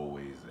was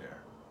always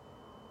there.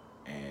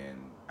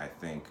 And I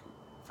think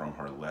from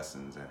her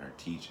lessons and her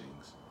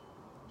teachings,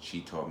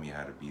 she taught me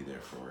how to be there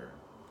for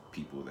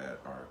people that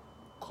are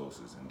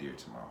closest and dear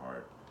to my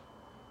heart.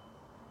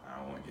 I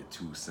don't want to get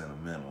too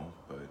sentimental,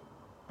 but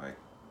like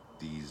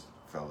these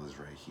fellas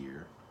right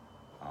here,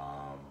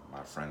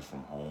 my friends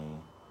from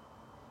home,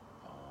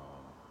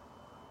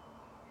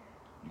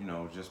 you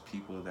know, just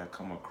people that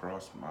come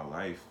across my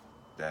life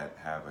that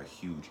have a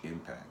huge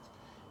impact.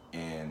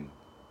 And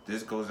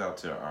this goes out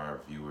to our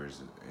viewers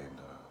and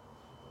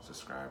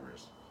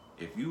subscribers.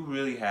 If you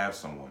really have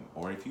someone,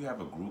 or if you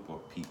have a group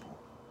of people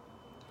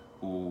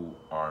who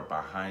are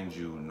behind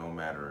you no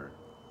matter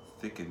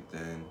thick and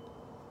thin,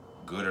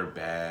 good or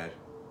bad,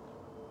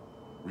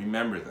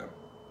 remember them.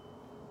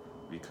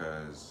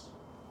 Because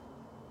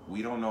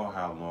we don't know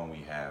how long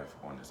we have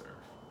on this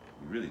earth.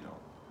 We really don't.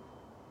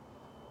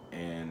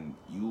 And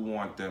you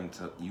want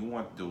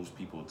those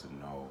people to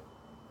know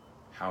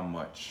how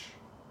much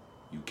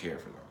you care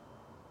for them.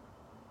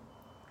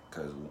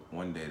 Because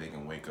one day they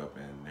can wake up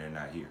and they're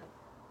not here.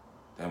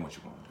 Then what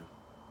you gonna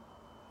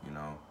do? You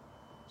know?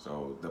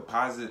 So the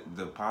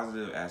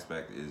positive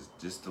aspect is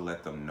just to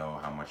let them know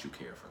how much you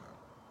care for them,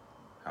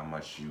 how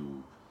much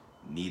you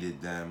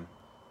needed them,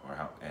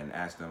 and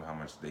ask them how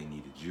much they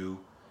needed you.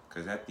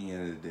 Because at the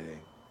end of the day,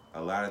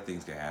 a lot of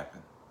things can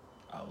happen.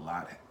 A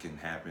lot can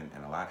happen,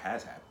 and a lot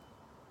has happened.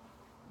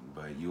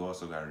 But you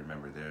also gotta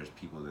remember there's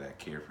people that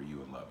care for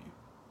you and love you.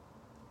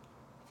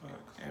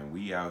 Facts. And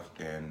we out,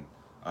 and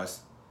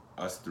us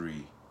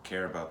three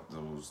care about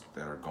those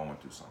that are going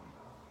through something.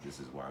 This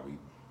is why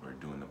we're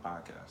doing the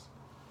podcast.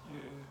 Yeah.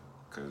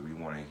 Because we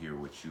want to hear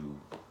what you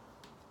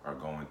are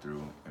going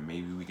through, and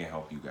maybe we can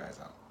help you guys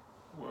out.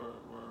 Word.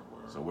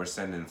 So we're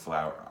sending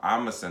flower.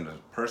 I'm going to send a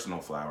personal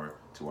flower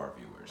to our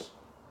viewers.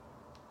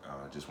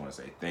 Just want to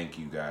say thank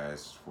you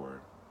guys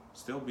for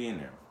still being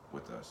there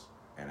with us,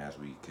 and as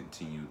we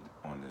continue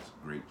on this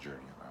great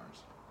journey of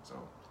ours. So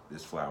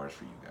this flower is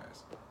for you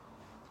guys.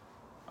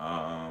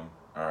 All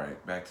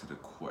right, back to the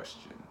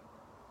question.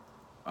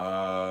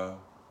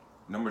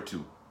 Number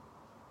 2.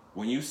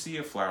 When you see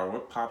a flower,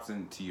 what pops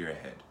into your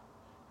head?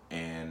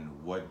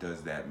 And what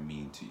does that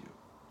mean to you?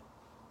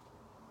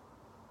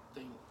 I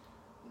think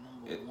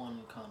number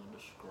one kind of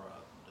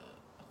described that.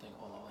 I think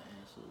all our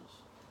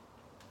answers.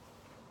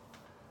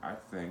 I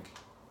think,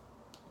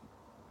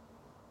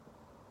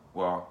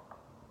 well,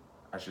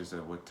 I should have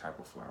said what type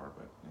of flower,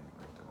 but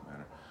anyway, it doesn't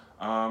matter.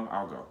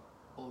 I'll go.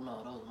 Oh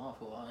no, that was my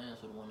fault. I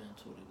answered 1 and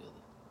 2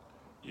 together.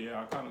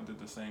 Yeah, I kind of did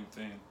the same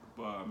thing,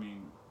 but I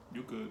mean,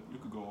 you could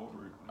go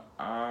over it.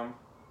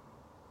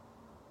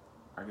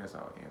 I guess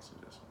I'll answer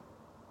this one.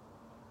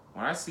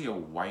 When I see a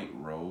white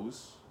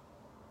rose,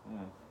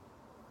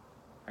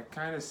 I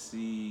kind of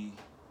see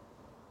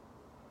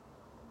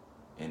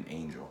an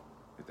angel,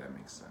 if that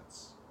makes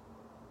sense.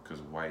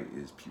 Because white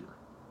is pure.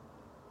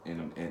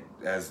 And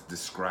as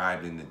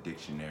described in the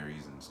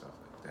dictionaries and stuff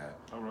like that.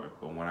 All right.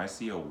 But when I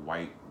see a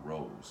white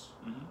rose,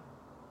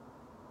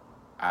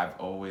 I've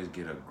always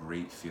get a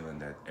great feeling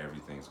that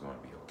everything's going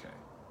to be okay.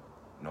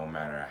 No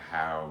matter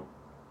how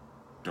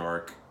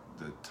dark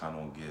the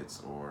tunnel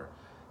gets, or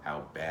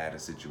how bad a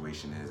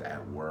situation is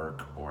at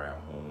work or at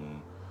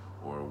home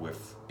or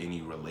with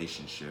any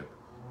relationship,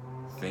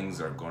 things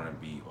are going to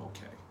be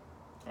okay.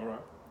 All right.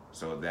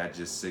 So that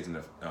just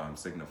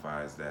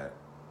signifies that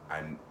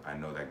I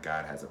know that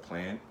God has a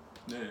plan.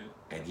 Yeah.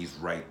 And he's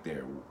right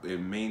there. It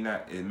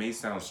may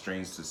sound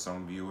strange to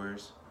some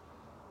viewers,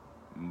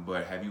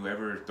 but have you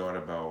ever thought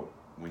about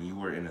when you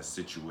were in a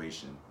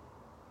situation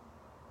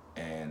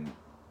and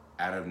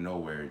out of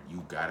nowhere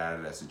you got out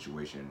of that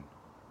situation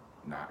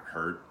not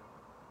hurt,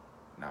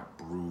 not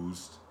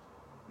bruised,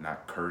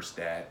 not cursed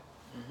at,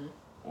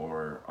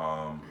 or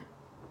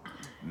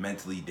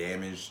mentally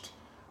damaged,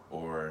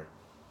 or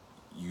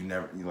you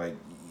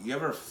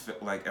ever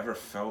felt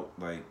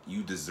like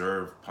you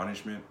deserve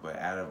punishment, but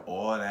out of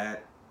all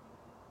that,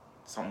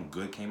 something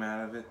good came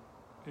out of it?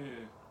 Yeah.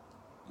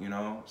 You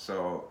know?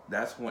 So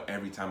that's when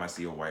every time I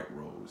see a white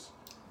rose,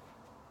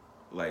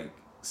 like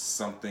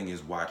something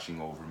is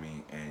watching over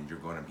me and you're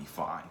gonna be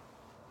fine.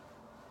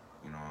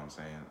 You know what I'm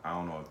saying? I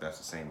don't know if that's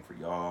the same for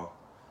y'all,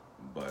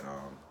 but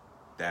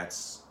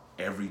that's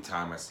every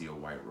time I see a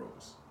white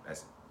rose.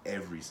 That's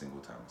every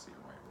single time I see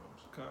a white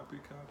rose. Copy.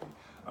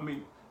 I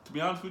mean, to be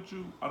honest with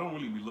you, I don't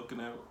really be looking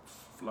at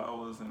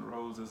flowers and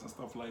roses and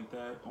stuff like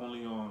that.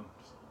 Only on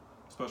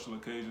special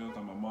occasions,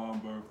 like my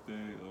mom's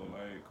birthday or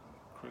like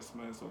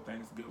Christmas or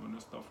Thanksgiving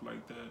and stuff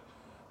like that.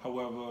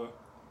 However,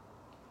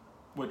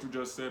 what you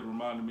just said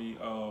reminded me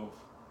of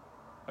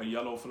a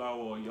yellow flower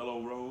or a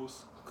yellow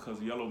rose,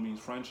 because yellow means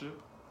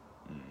friendship.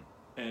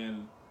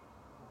 And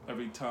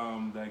every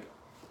time like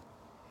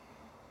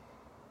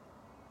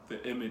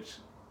the image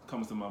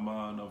comes to my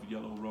mind of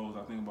yellow rose,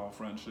 I think about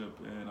friendship,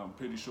 and I'm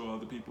pretty sure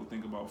other people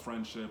think about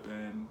friendship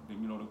and,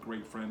 you know, the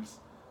great friends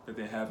that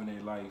they have in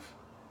their life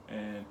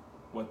and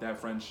what that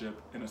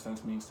friendship in a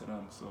sense means to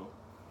them. So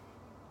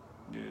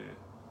yeah.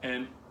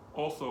 And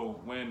also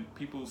when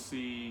people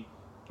see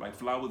like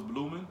flowers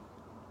blooming,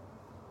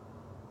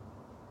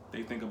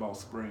 they think about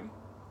spring.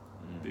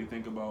 They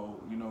think about,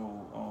 you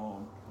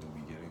know, New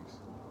beginnings.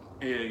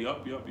 Yeah,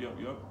 yup.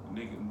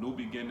 New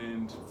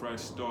beginnings, fresh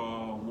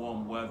start,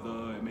 warm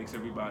weather. It makes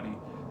everybody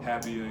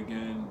happier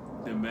again.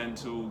 The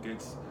mental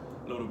gets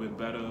a little bit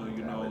better,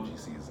 you know. Allergy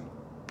season.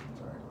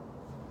 Sorry.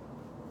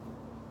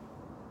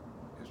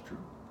 It's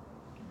true.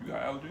 You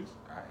got allergies?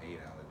 I hate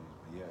allergies,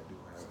 but yeah, I do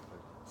have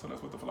allergies. So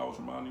that's what the flowers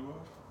remind you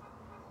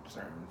of?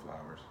 Certain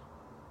flowers.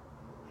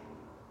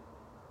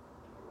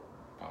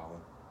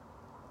 Pollen.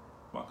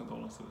 My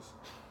condolences.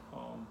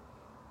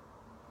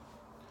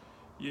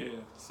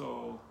 Yeah,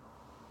 so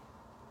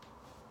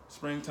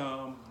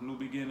springtime, new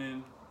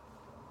beginning.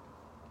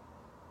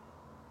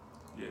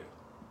 Yeah,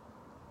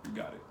 you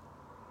got it.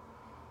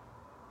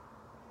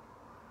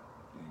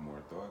 Any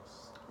more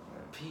thoughts?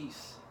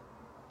 Peace,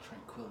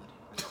 tranquility.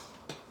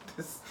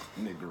 This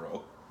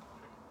Negro.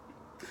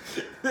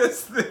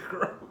 This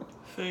Negro.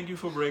 Thank you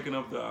for breaking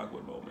up the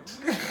awkward moments.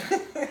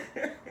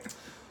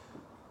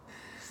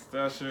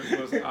 That shit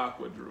was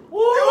awkward, Drew.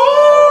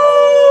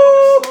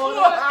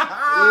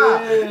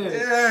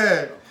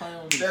 Yeah.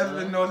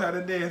 Desmond knows how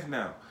to dance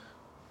now.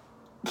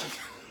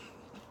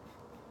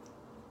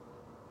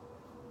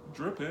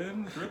 Drip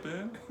in.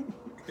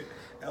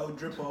 El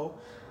Drippo.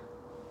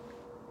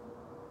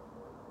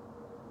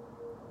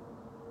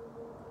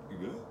 You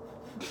good?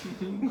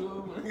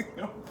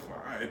 I'm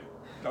fine.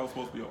 That was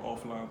supposed to be an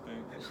offline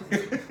thing.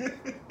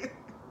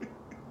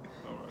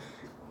 All right.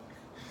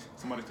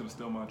 Somebody could have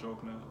stolen my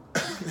joke now.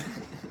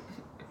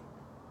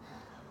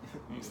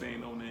 You ain't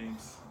saying no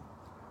names.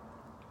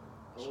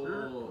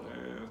 Sure.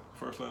 Yeah,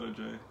 first letter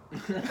J.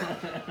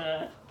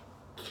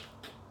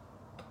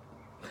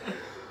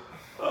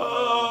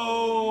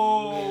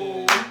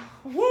 Oh,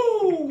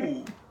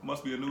 woo!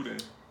 Must be a new day.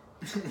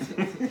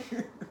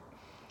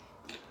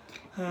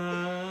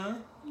 Huh?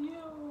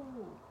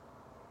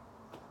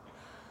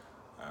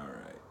 All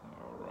right.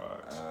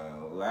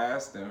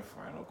 Last and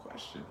final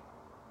question.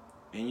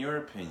 In your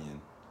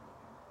opinion,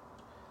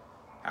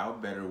 how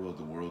better will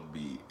the world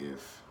be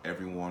if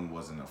everyone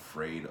wasn't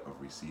afraid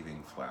of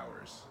receiving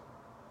flowers?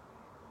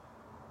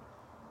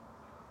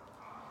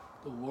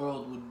 The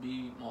world would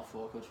be my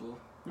fault, cut you off.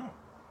 No.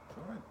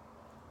 Go ahead.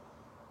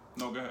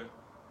 No, go ahead.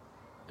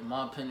 In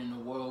my opinion, the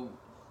world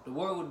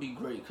would be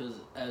great, because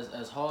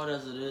as hard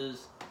as it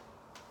is,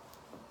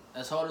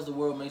 as hard as the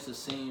world makes it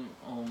seem,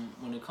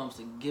 when it comes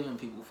to giving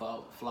people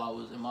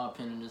flowers, in my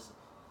opinion, it's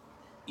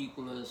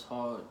equal as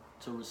hard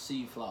to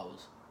receive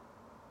flowers.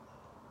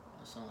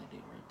 That sounds like they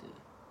right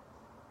there.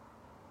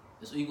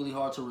 It's equally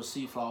hard to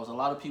receive flowers. A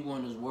lot of people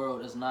in this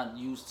world is not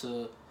used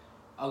to.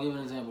 I'll give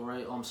an example,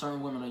 right?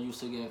 Certain women are used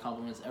to getting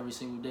compliments every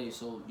single day,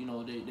 so you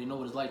know they know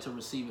what it's like to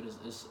receive it.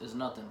 It's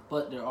nothing.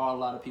 But there are a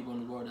lot of people in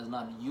the world that's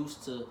not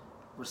used to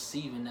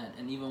receiving that,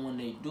 and even when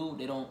they do,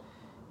 they don't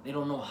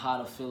know how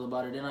to feel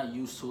about it. They're not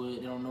used to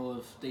it. They don't know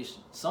if they.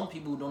 Some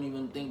people don't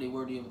even think they're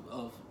worthy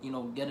of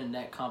getting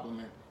that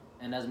compliment,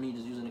 and that's me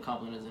just using the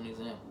compliment as an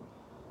example.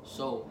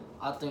 So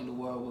I think the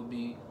world would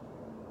be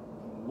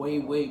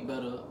way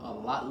better, a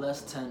lot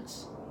less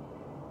tense,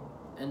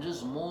 and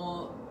just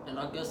more. And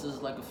I guess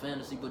it's like a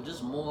fantasy, but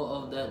just more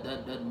of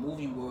that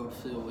movie world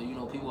feel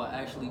where people are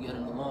actually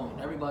getting along. And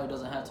everybody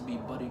doesn't have to be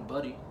buddy,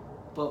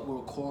 but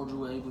we're cordial,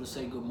 we're able to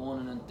say good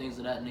morning and things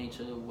of that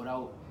nature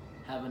without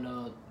having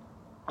a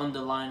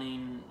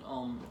underlining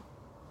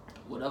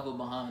whatever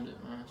behind it,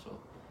 man. So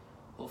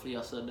hopefully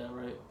I said that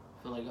right.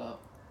 I feel like I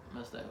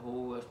messed that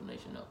whole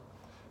explanation up.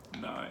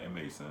 Nah, it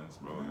made sense,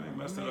 bro. You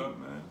messed it up,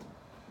 man.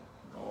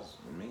 Oh,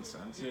 it makes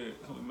sense. Yeah,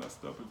 it's only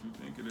messed up if you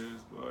think it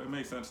is, but it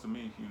makes sense to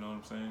me. You know what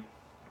I'm saying?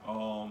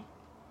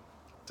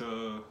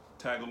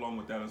 tag along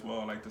with that as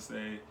well, I like to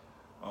say,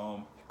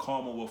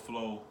 karma will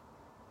flow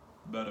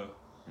better.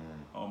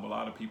 A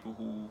lot of people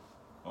who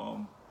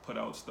put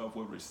out stuff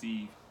will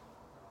receive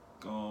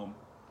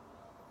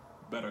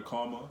better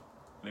karma.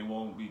 They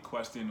won't be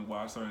questioning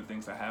why certain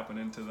things are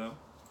happening to them.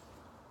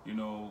 You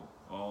know,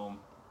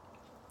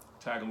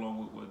 tag along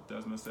with what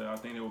Desmond said. I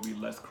think there will be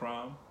less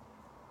crime,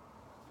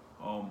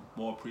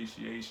 more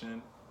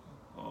appreciation.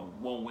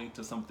 Won't wait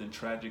till something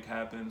tragic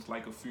happens,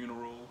 like a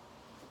funeral,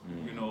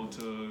 you know,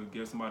 to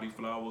give somebody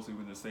flowers,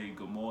 even to say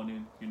good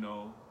morning, you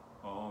know.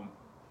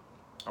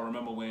 I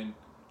remember when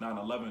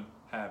 9/11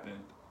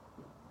 happened,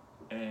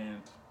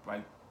 and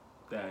like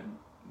that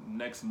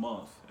next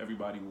month,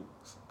 everybody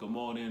was, good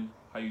morning,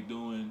 how you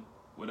doing,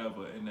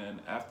 whatever. And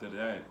then after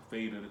that,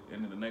 faded,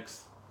 and then the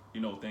next,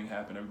 you know, thing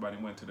happened. Everybody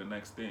went to the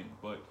next thing.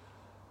 But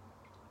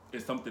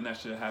it's something that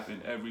should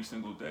happen every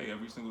single day.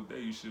 Every single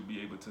day, you should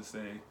be able to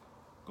say,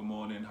 good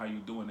morning, how you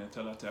doing, and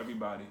tell that to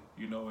everybody,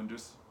 you know, and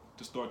just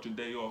to start your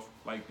day off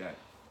like that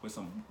with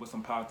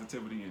some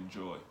positivity and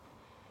joy,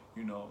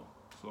 you know.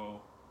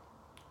 So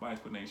my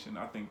explanation,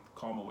 I think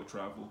karma would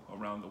travel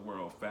around the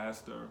world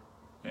faster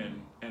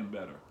and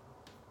better.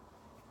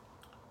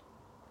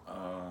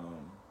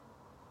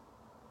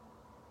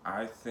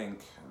 I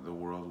think the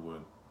world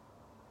would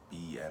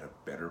be at a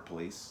better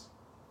place,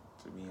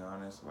 to be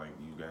honest. Like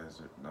you guys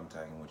are, I'm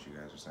tagging what you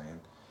guys are saying.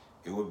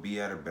 It would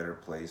be at a better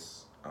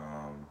place.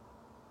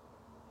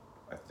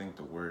 I think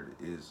the word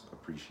is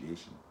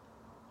appreciation.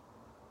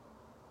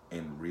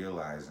 And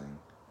realizing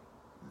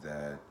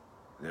that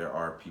there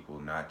are people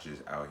not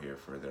just out here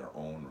for their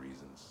own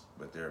reasons,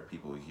 but there are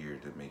people here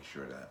to make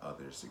sure that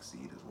others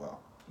succeed as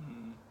well.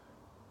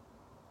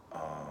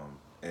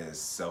 As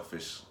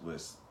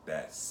selfishless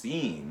that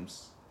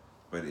seems,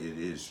 but it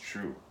is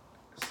true.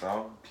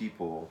 Some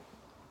people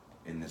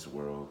in this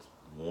world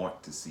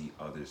want to see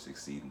others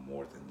succeed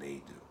more than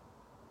they do.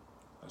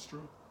 That's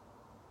true.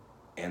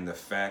 And the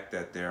fact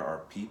that there are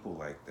people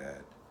like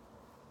that.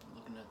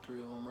 Looking at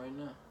 3 of them right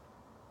now.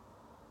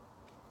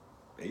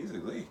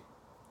 Basically.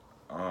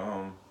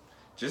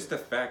 Just the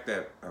fact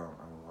that,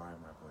 why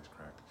my voice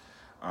cracked?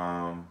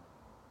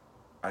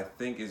 I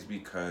think it's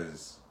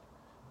because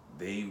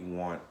they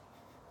want,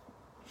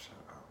 shut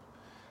up.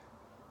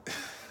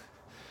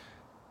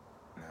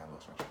 Now I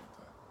lost my train of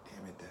thought.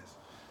 Damn it, Des.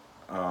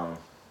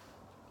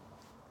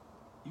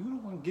 You the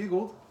one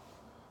giggled.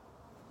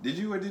 Did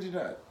you or did you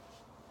not?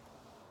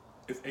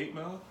 It's 8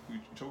 Mile. You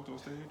choked on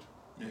stage.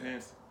 Your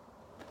hands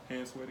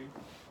sweaty.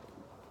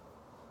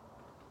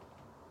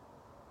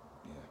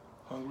 Yeah.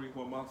 Hungry?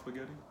 Want mouth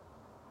spaghetti?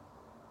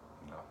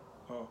 No.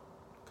 Oh,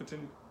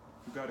 continue.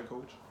 You got it,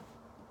 coach.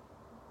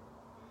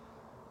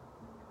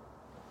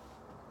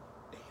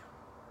 Damn.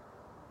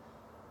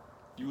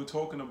 You were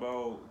talking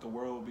about the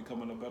world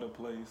becoming a better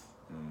place,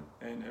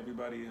 and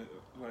everybody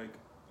like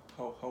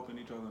helping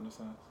each other in a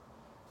sense.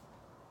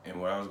 And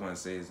what I was going to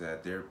say is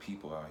that there are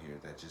people out here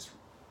that just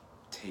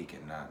take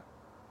and not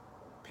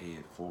pay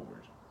it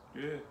forward.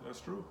 Yeah,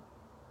 that's true.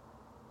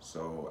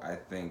 So I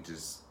think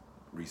just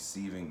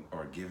receiving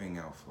or giving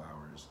out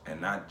flowers, and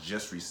not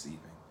just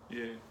receiving,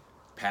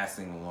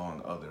 passing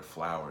along other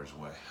flowers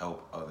will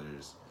help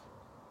others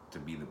to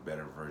be the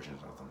better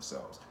versions of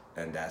themselves.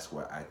 And that's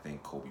what I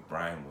think Kobe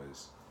Bryant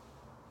was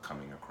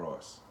coming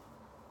across,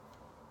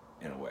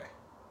 in a way.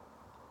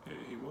 Yeah,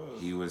 he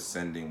was. He was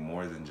sending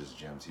more than just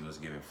gems. He was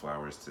giving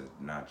flowers to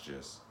not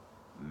just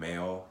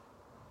male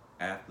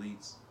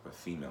athletes, but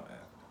female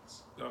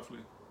athletes.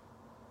 Definitely.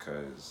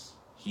 Because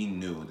he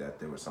knew that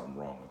there was something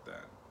wrong with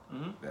that.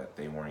 That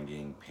they weren't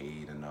getting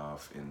paid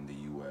enough in the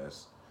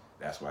U.S.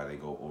 That's why they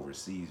go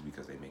overseas,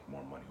 because they make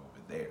more money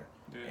over there.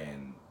 Yeah.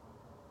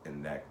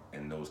 And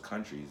in those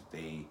countries,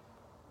 they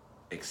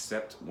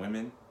accept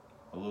women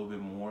a little bit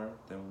more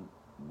than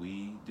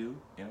we do,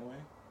 in a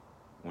way,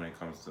 when it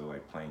comes to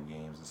like playing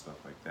games and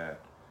stuff like that.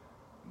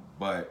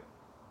 But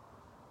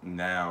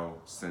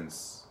now,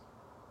 since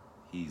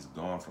he's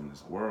gone from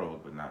this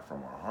world, but not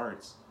from our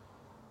hearts,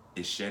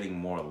 it's shedding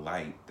more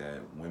light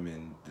that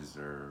women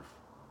deserve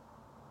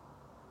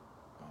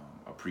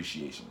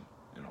appreciation,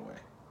 in a way.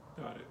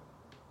 Got it.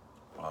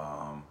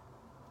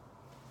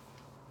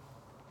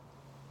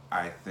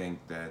 I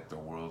think that the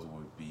world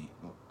would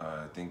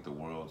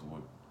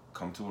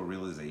come to a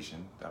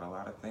realization that a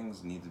lot of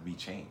things need to be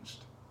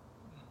changed.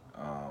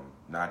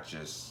 Not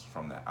just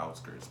from the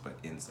outskirts, but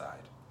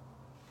inside.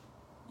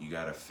 You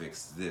gotta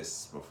fix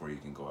this before you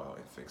can go out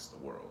and fix the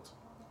world.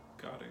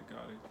 Got it.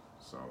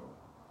 So,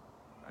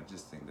 I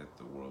just think that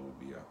the world would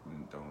be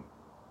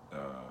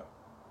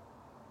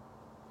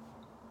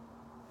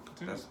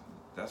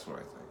that's what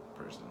I think,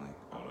 personally.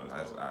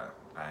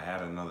 I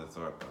had another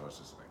thought, but I was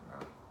just like,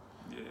 nah.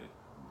 Yeah.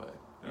 But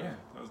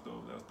That's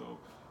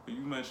dope. But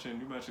you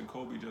mentioned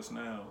Kobe just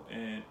now,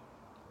 and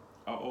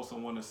I also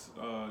want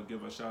to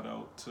give a shout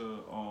out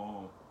to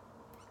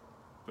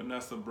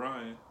Vanessa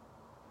Bryant,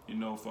 you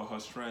know, for her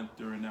strength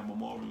during that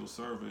memorial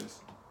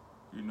service.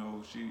 You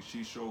know,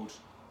 she showed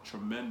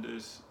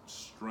tremendous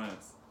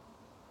strength,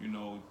 you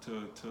know,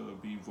 to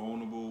be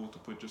vulnerable, to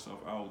put yourself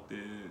out there,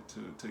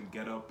 to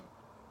get up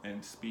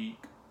and speak,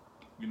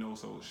 you know.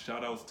 So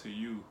shout outs to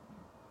you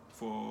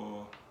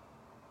for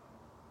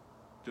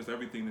just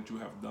everything that you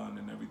have done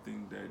and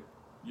everything that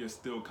you're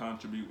still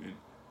contributing,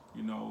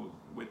 you know,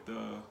 with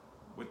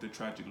the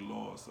tragic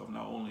loss of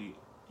not only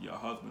your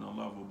husband or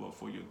lover, but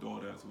for your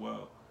daughter as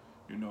well,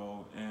 you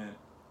know. And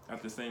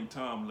at the same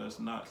time, let's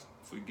not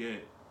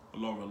forget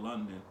Laura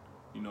London,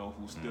 you know,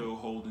 who's still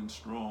holding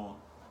strong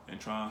and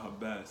trying her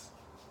best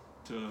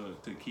to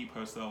keep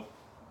herself,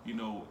 you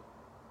know,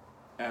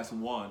 as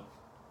one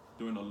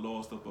during the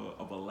loss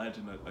of a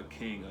legend, a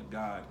king, a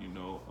god, you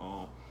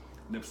know,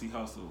 Nipsey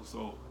Hussle.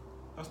 So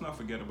let's not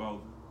forget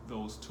about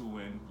those two,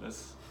 and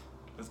let's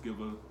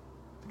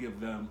give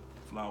them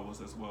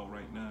flowers as well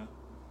right now.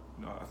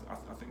 You know,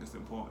 I think it's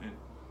important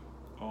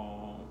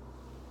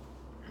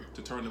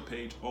to turn the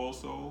page.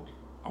 Also,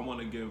 I want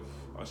to give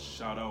a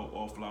shout out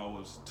or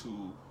flowers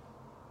to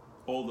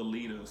all the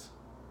leaders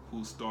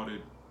who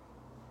started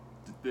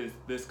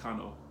this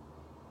kind of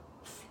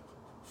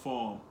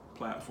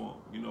platform,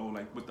 you know,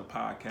 like with the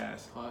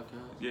podcast.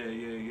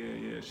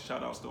 Yeah.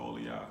 Shout outs to all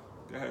of y'all.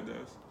 Go ahead, Des.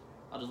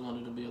 I just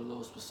wanted to be a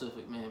little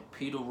specific, man.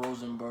 Peter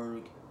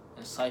Rosenberg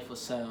and Cypher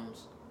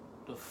Sounds,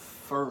 the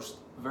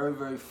very,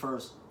 very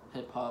first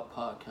hip-hop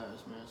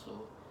podcast, man.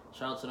 So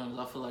shout out to them,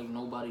 because I feel like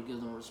nobody gives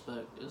them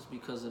respect. It's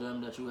because of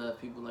them that you have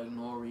people like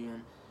Nori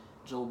and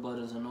Joe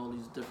Butters and all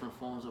these different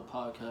forms of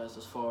podcasts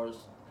as far as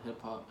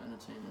hip-hop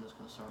entertainment is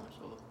concerned.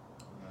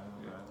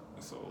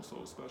 So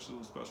so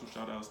special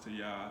shout outs to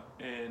y'all.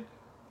 And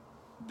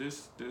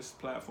this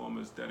platform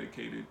is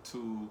dedicated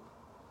to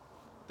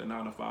the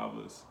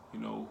 9-to-5ers, you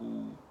know,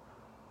 who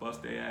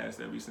bust their ass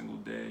every single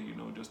day, you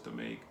know, just to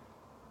make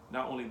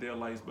not only their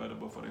lives better,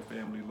 but for their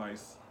family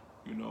lives.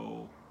 You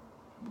know,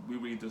 we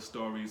read the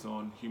stories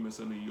on Humans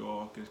in New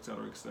York,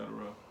 etc., etc.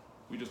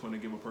 We just want to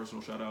give a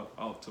personal shout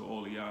out to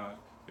all of y'all.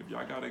 If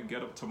y'all gotta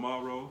get up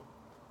tomorrow,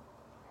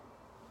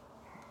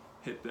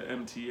 hit the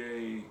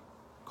MTA,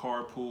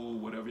 carpool,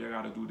 whatever y'all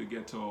gotta do to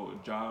get to a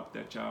job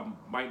that y'all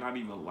might not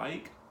even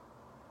like,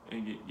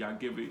 and y'all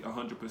give it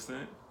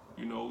 100%,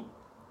 you know,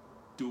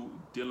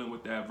 dealing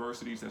with the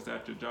adversities that's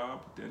at your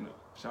job, then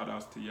shout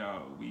outs to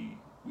y'all. We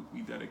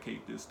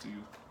dedicate this to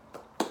you.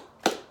 That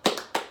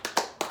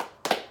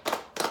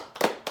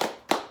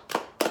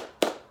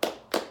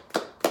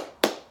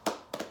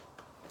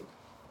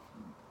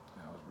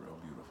was real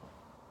beautiful.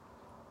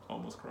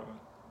 Almost cried.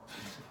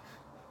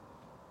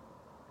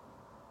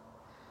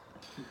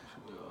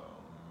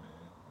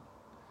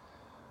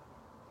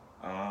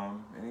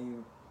 Any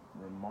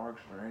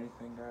remarks or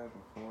anything, guys,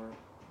 before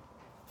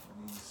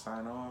we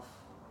sign off?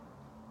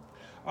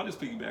 I'll just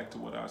piggyback to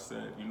what I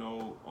said. You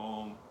know,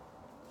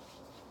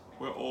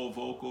 we're all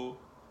vocal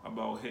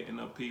about hitting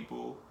up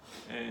people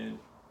and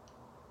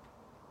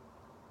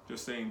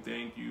just saying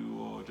thank you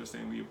or just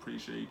saying we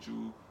appreciate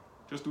you.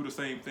 Just do the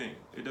same thing.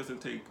 It doesn't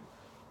take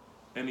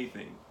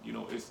anything. You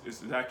know,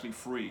 it's actually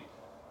free.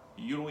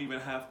 You don't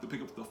even have to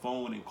pick up the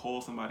phone and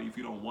call somebody if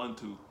you don't want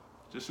to.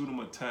 Just shoot them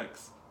a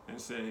text and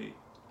say,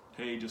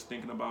 hey, just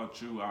thinking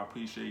about you, I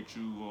appreciate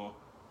you, or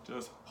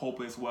just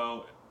hope as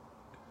well.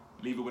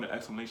 Leave it with an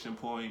exclamation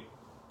point.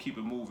 Keep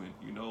it moving.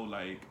 You know,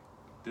 like,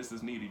 this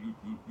is needed.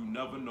 You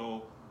never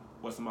know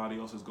what somebody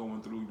else is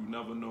going through. You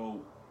never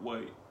know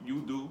what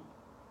you do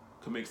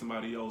could make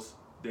somebody else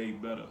day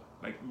better.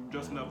 Like, you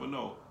just never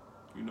know.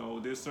 You know,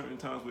 there's certain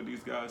times where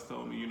these guys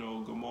tell me, you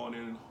know, good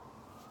morning,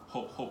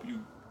 hope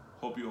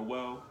you're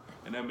well,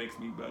 and that makes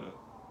me better.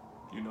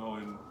 You know,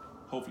 and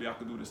hopefully I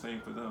can do the same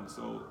for them.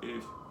 So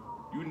if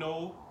you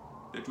know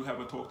that you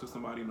haven't talked to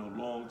somebody in a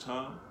long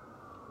time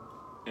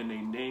and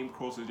their name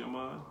crosses your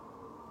mind,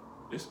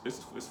 it's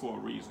for a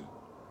reason.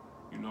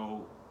 You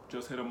know,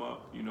 just hit them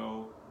up, you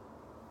know,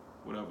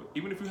 whatever.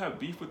 Even if you have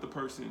beef with the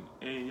person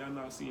and y'all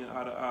not seeing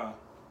eye to eye,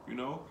 you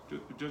know,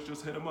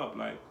 just hit them up.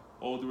 Like,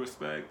 all due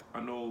respect,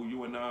 I know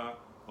you and I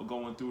are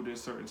going through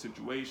this certain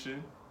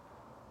situation.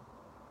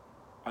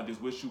 I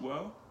just wish you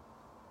well.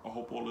 I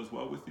hope all is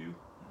well with you.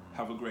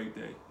 Have a great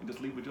day. And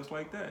just leave it just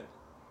like that.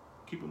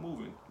 Keep it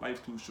moving. Life's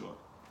too short.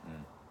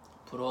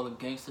 put all the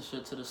gangster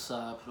shit to the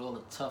side, put all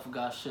the tough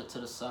guy shit to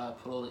the side,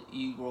 put all the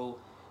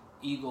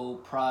ego,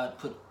 pride,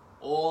 put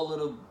all of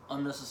the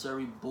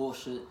unnecessary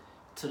bullshit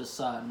to the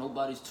side.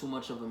 Nobody's too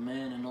much of a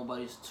man and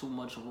nobody's too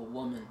much of a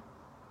woman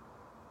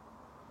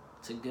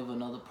to give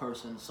another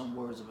person some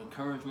words of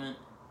encouragement,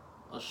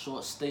 a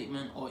short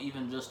statement, or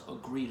even just a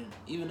greeting.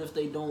 Even if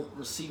they don't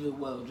receive it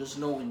well, just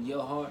know in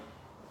your heart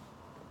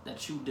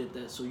that you did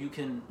that, so you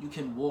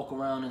can walk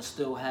around and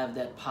still have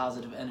that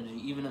positive energy.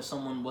 Even if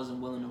someone wasn't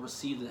willing to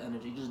receive the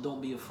energy, just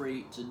don't be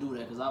afraid to do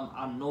that. Because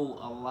I know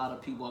a lot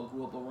of people I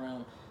grew up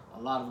around,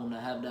 a lot of them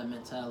that have that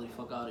mentality,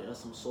 fuck out of it, that's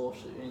some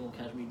soft shit, you ain't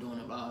gonna catch me doing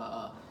it,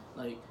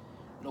 Like,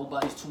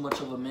 nobody's too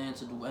much of a man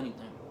to do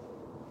anything.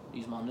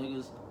 These my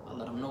niggas, I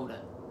let them know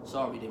that.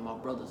 Sorry, they my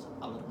brothers,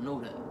 I let them know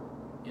that.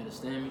 You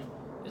understand me?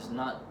 It's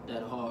not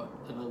that hard.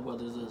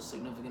 Whether it's a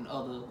significant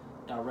other,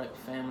 direct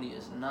family,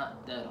 it's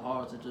not that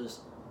hard to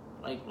just,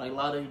 like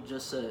Lade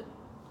just said,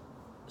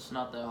 It's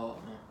not that hard,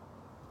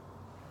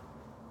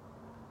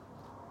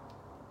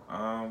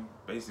 man.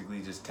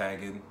 Basically just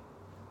tagging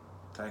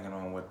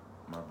on what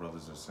my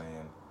brothers are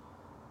saying.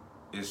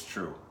 It's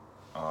true.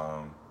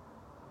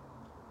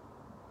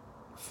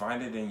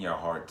 Find it in your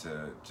heart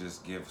to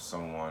just give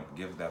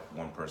that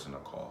one person a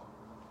call.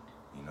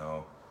 You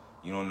know,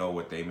 you don't know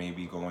what they may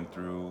be going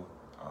through,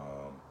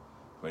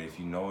 but if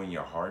you know in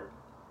your heart,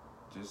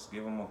 just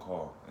give them a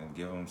call and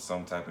give them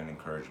some type of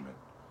encouragement,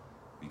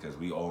 because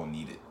we all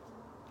need it,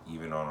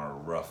 even on our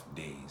rough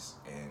days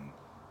and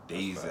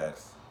days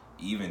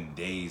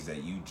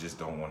that you just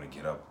don't want to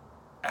get up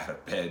out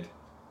of bed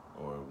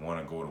or want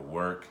to go to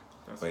work,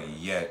 but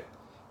yet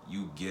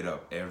you get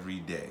up every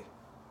day,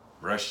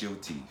 brush your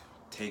teeth,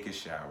 take a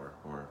shower,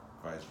 or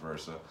vice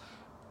versa,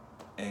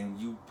 and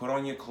you put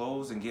on your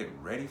clothes and get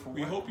ready for work.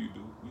 We hope you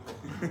do.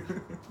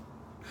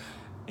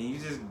 And you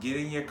just get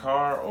in your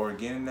car or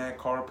get in that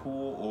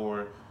carpool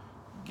or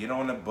get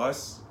on the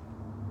bus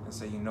and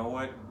say, you know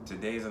what?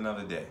 Today is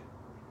another day.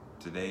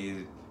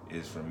 Today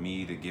is for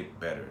me to get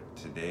better.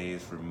 Today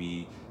is for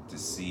me to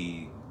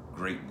see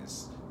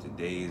greatness.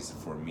 Today is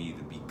for me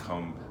to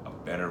become a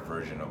better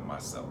version of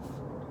myself.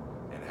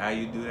 And how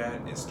you do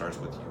that, it starts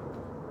with you.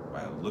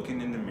 By looking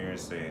in the mirror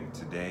saying,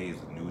 today is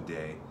a new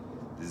day.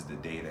 This is the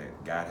day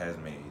that God has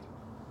made.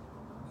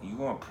 You're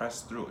going to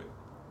press through it,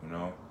 you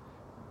know?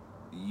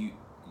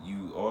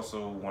 You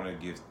also want to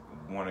give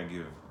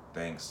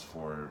thanks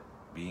for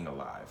being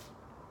alive,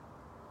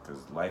 because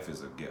life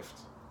is a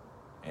gift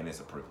and it's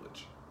a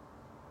privilege.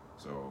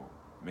 So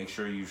make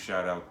sure you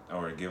shout out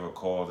or give a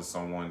call to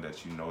someone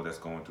that you know that's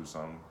going through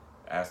something.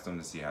 Ask them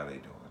to see how they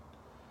doing,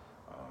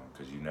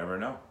 because you never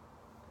know.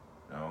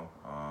 You know,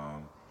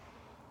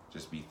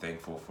 just be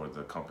thankful for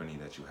the company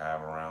that you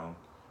have around.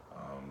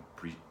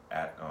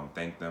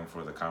 Thank them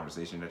for the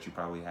conversation that you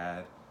probably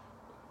had.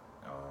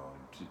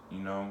 You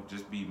know,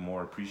 just be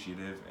more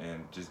appreciative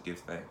and just give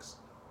thanks.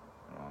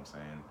 You know what I'm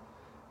saying?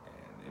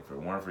 And if it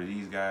weren't for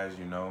these guys,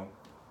 you know,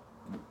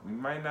 we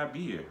might not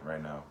be here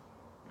right now.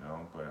 You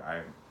know, but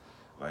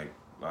like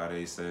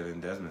Lade said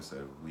and Desmond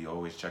said, we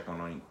always check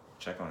on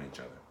each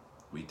other.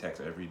 We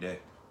text every day.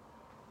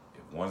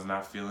 If one's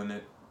not feeling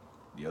it,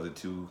 the other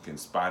two can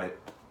spot it,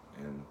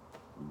 and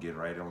we get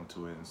right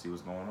onto it and see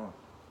what's going on,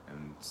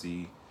 and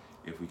see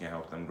if we can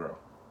help them grow.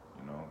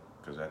 You know,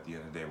 because at the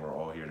end of the day, we're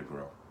all here to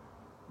grow.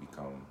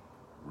 Become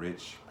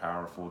rich,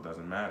 powerful,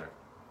 doesn't matter.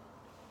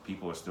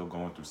 People are still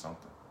going through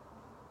something.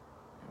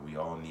 And we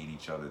all need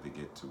each other to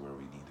get to where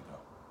we need to go.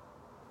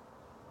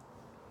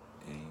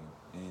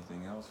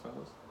 Anything else,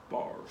 fellas?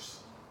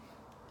 Bars.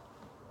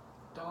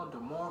 Dog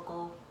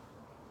DeMarco.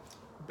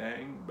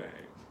 Bang,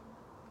 bang.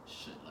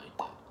 Shit like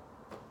that.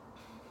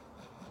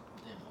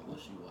 Damn, I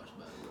wish you watched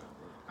Battle Rap,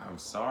 bro. I'm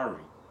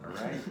sorry, all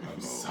right?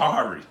 I'm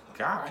sorry.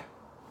 God.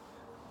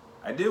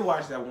 I did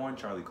watch that one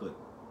Charlie clip.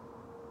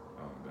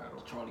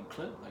 Battle. Charlie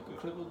clip? Like a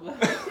clip of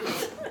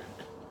that?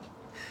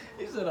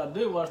 He said I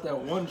did watch that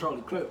one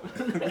Charlie clip.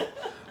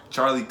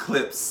 Charlie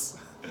Clips.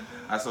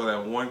 I saw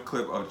that one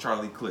clip of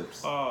Charlie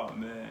Clips. Oh,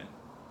 man.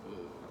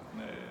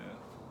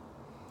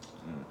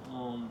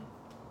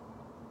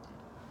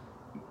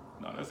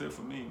 No, that's it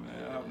for me,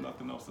 man. I have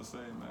nothing else to say,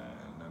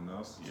 man. Nothing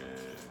else?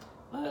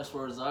 Yeah. Last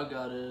words I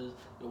got is,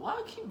 yo, why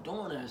I keep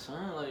doing that,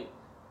 son? Like,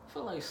 I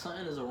feel like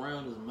something is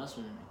around is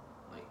messing with me.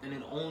 Like, and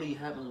it only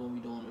happens when we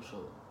doing the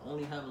show.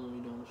 Only happens when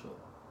we doing the show.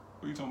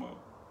 What are you talking about?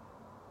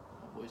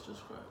 My voice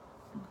just cracked.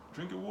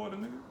 Drink your water,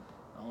 nigga.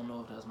 I don't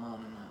know if that's mine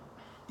or not.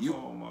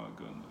 Oh my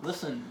goodness.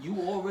 Listen, you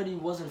already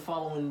wasn't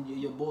following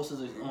your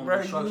boss's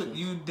instructions.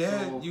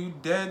 You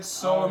dead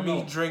saw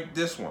me drink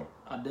this one.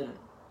 I didn't.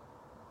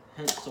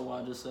 Hence, so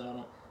I just said I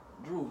don't.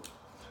 Drew.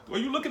 What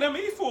are you looking at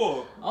me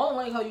for? I don't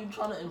like how you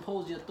trying to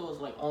impose your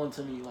thoughts like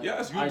onto me. Like,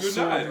 yes,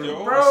 you're not,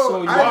 yo. Bro, I saw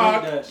you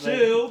that,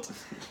 chilled.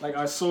 Like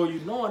I saw you.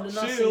 No, I did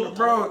not see Chill, you.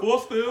 bro.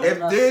 I did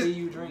not see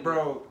you drink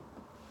bro.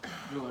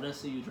 No, I didn't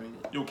see you drink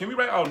it. Yo, can we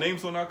write our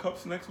names on our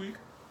cups next week?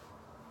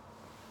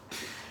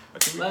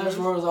 Last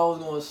words I was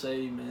gonna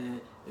say,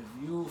 man. If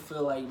you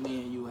feel like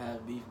me and you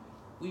have beef,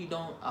 we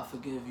don't. I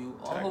forgive you.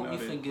 I hope you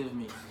forgive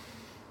me.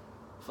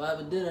 If I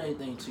ever did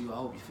anything to you, I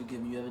hope you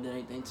forgive me. You ever did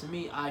anything to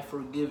me, I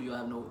forgive you. I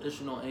have no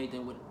issue on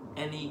anything with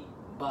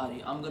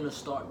anybody. I'm gonna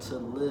start to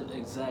live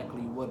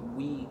exactly what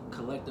we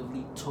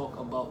collectively talk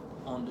about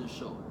on this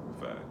show.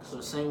 Facts. So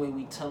the same way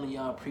we telling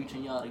y'all,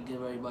 preaching y'all to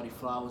give everybody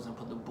flowers and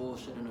put the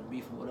bullshit and the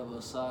beef and whatever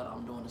aside,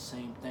 I'm doing the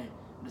same thing.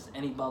 If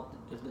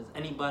there's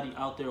anybody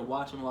out there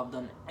watching who I've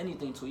done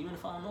anything to, even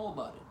if I don't know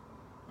about it,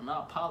 and I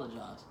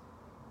apologize.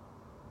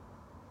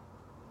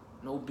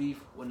 No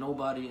beef with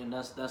nobody, and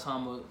that's how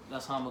I'm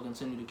gonna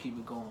continue to keep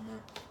it going,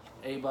 man.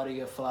 Everybody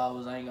get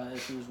flowers. I ain't got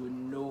issues with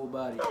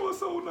nobody. That was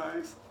so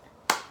nice.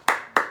 I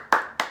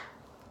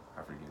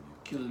forgive you.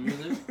 Cue the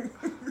music.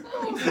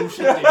 Do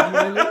shit to you,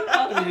 nigga. Get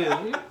out of here,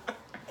 nigga.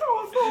 That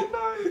was so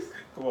nice.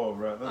 Come on,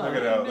 bro. Let's hug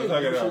it out. Let's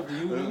hug it out.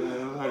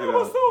 That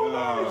was so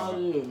nice. Get out of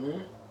here,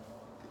 man.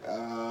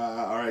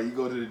 All right, you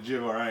go to the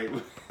gym, all right?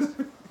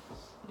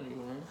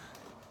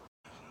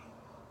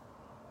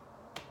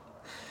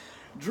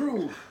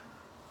 Drew,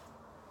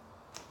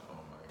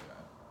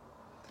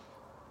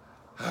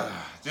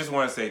 just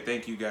want to say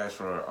thank you guys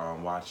for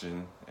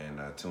watching and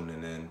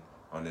tuning in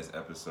on this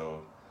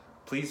episode.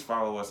 Please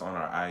follow us on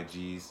our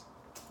IGs.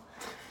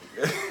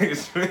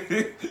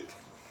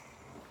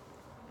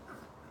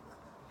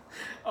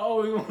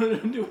 Oh, we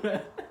wanted to do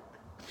that.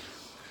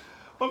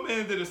 My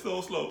man did it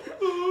so slow.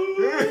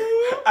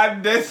 I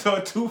did so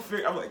 2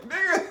 feet. I'm like,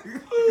 nigga.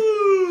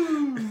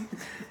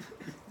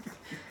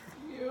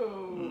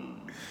 Yo.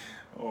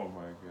 Oh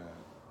my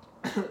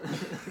god.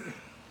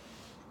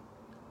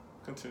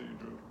 Continue,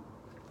 Drew.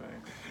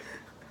 Thanks.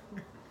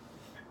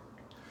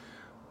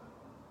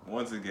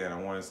 Once again,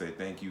 I want to say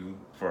thank you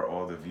for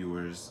all the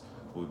viewers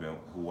who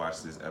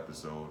watched this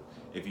episode.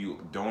 If you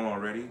don't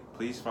already,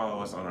 please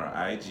follow us on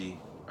our IG,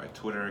 our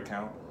Twitter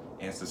account,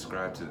 and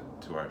subscribe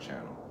to our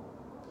channel.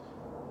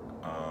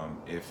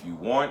 If you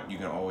want, you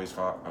can always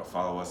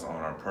follow us on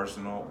our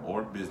personal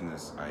or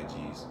business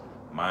IGs.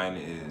 Mine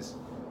is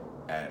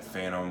at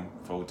Phantom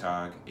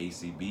Photog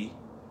ACB.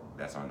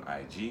 That's on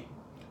IG.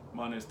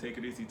 Mine is Take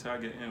It Easy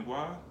Tiger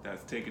NY.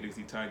 That's Take It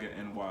Easy Tiger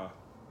NY.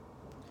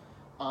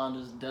 On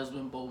this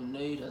Desmond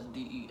Bonet,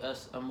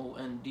 that's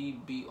DesmondBonet.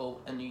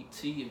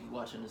 If you're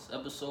watching this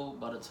episode,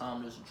 by the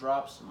time this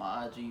drops,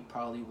 my IG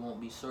probably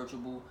won't be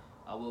searchable.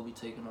 I will be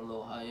taking a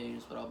little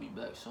hiatus, but I'll be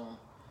back soon.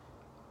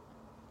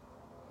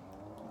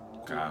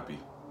 Copy.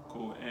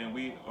 Cool. And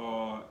we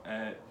are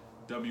at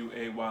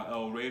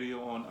WAYL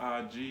Radio on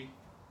IG.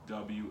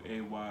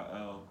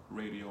 WAYL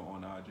Radio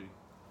on IG.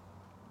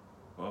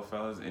 Well,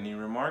 fellas, any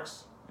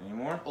remarks? Any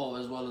more? Oh,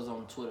 as well as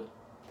on Twitter.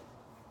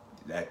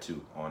 That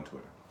too, on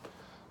Twitter.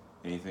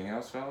 Anything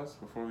else, fellas,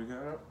 before we get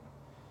up?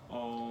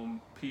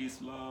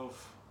 Peace,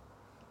 love,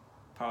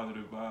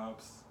 positive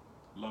vibes.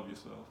 Love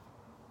yourself.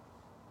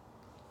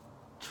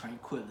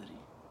 Tranquility.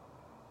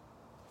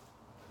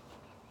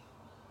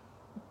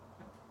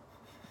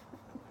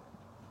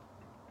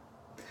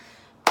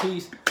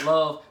 Peace,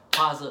 love,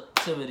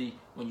 positivity.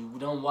 When you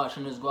done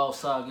watching this, go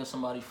outside, give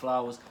somebody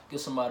flowers,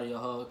 give somebody a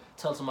hug,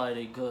 tell somebody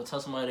they good, tell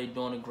somebody they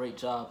doing a great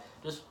job.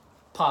 Just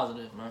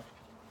positive, man.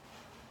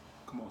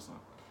 Come on, son.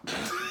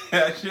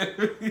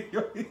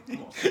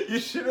 You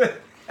should have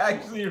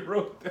actually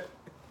wrote that.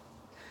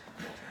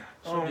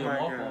 Should be a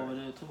mark over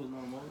there too, is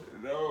not a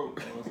mark. No. Oh,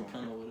 that's a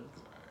pen over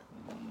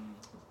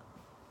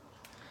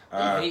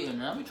there. They hating,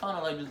 man. I be trying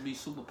to like just be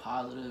super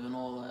positive and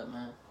all that,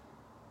 man.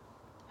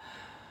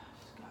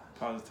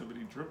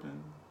 Positivity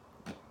dripping.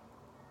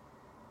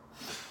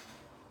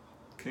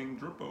 King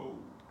Drippo.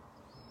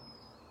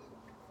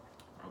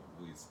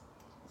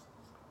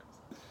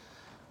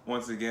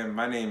 Once again,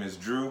 my name is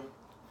Drew.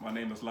 My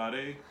name is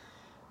Lade.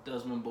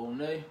 Desmond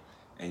Bonet.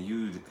 And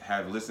you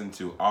have listened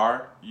to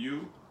our...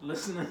 You?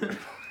 Listening.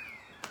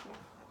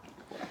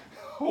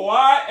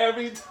 Why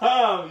every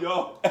time,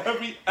 yo?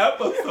 Every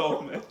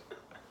episode, man.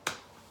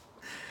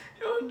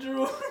 Yo,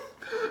 Drew.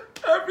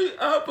 Every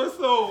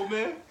episode,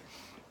 man.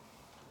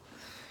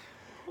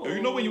 Yo,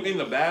 you know when you in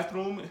the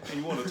bathroom and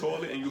you on the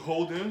toilet and you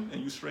hold in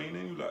and you strain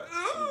in, you like...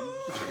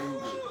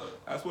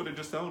 That's what it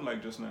just sounded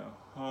like just now.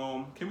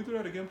 Can we do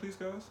that again, please,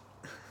 guys?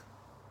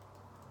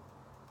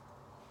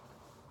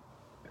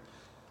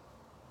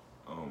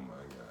 Oh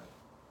my god.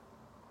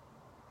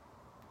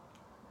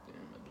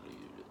 Damn, I believe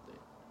you did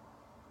that.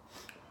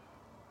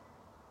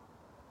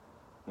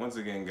 Once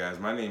again, guys,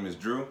 my name is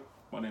Drew.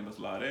 My name is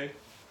Lade.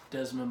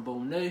 Desmond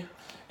Bonet.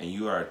 And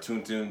you are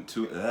tuned in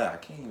to... I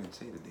can't even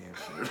say the damn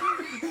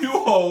shit. You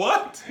are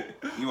what?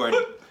 You are...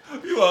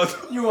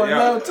 You are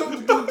now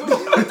tuned in.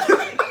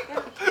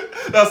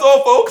 That's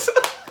all, folks.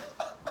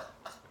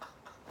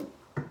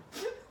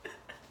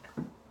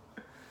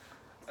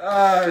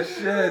 Ah,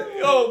 shit.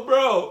 Yo,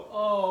 bro.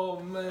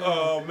 Oh, man.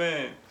 Oh,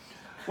 man.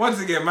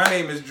 Once again, my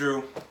name is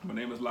Drew. My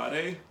name is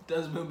Lade.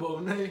 Desmond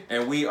Bonet.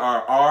 And we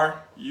are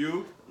our...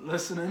 You.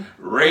 Listening.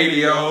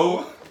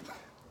 Radio.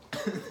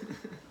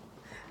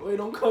 Wait,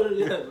 don't cut it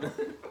yet, man.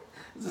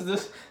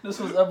 This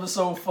was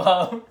episode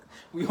 5.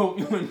 We hope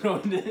you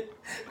enjoyed it.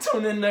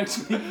 Tune in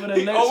next week for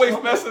the next Always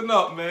one. messing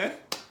up, man.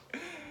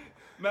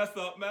 Mess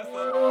up.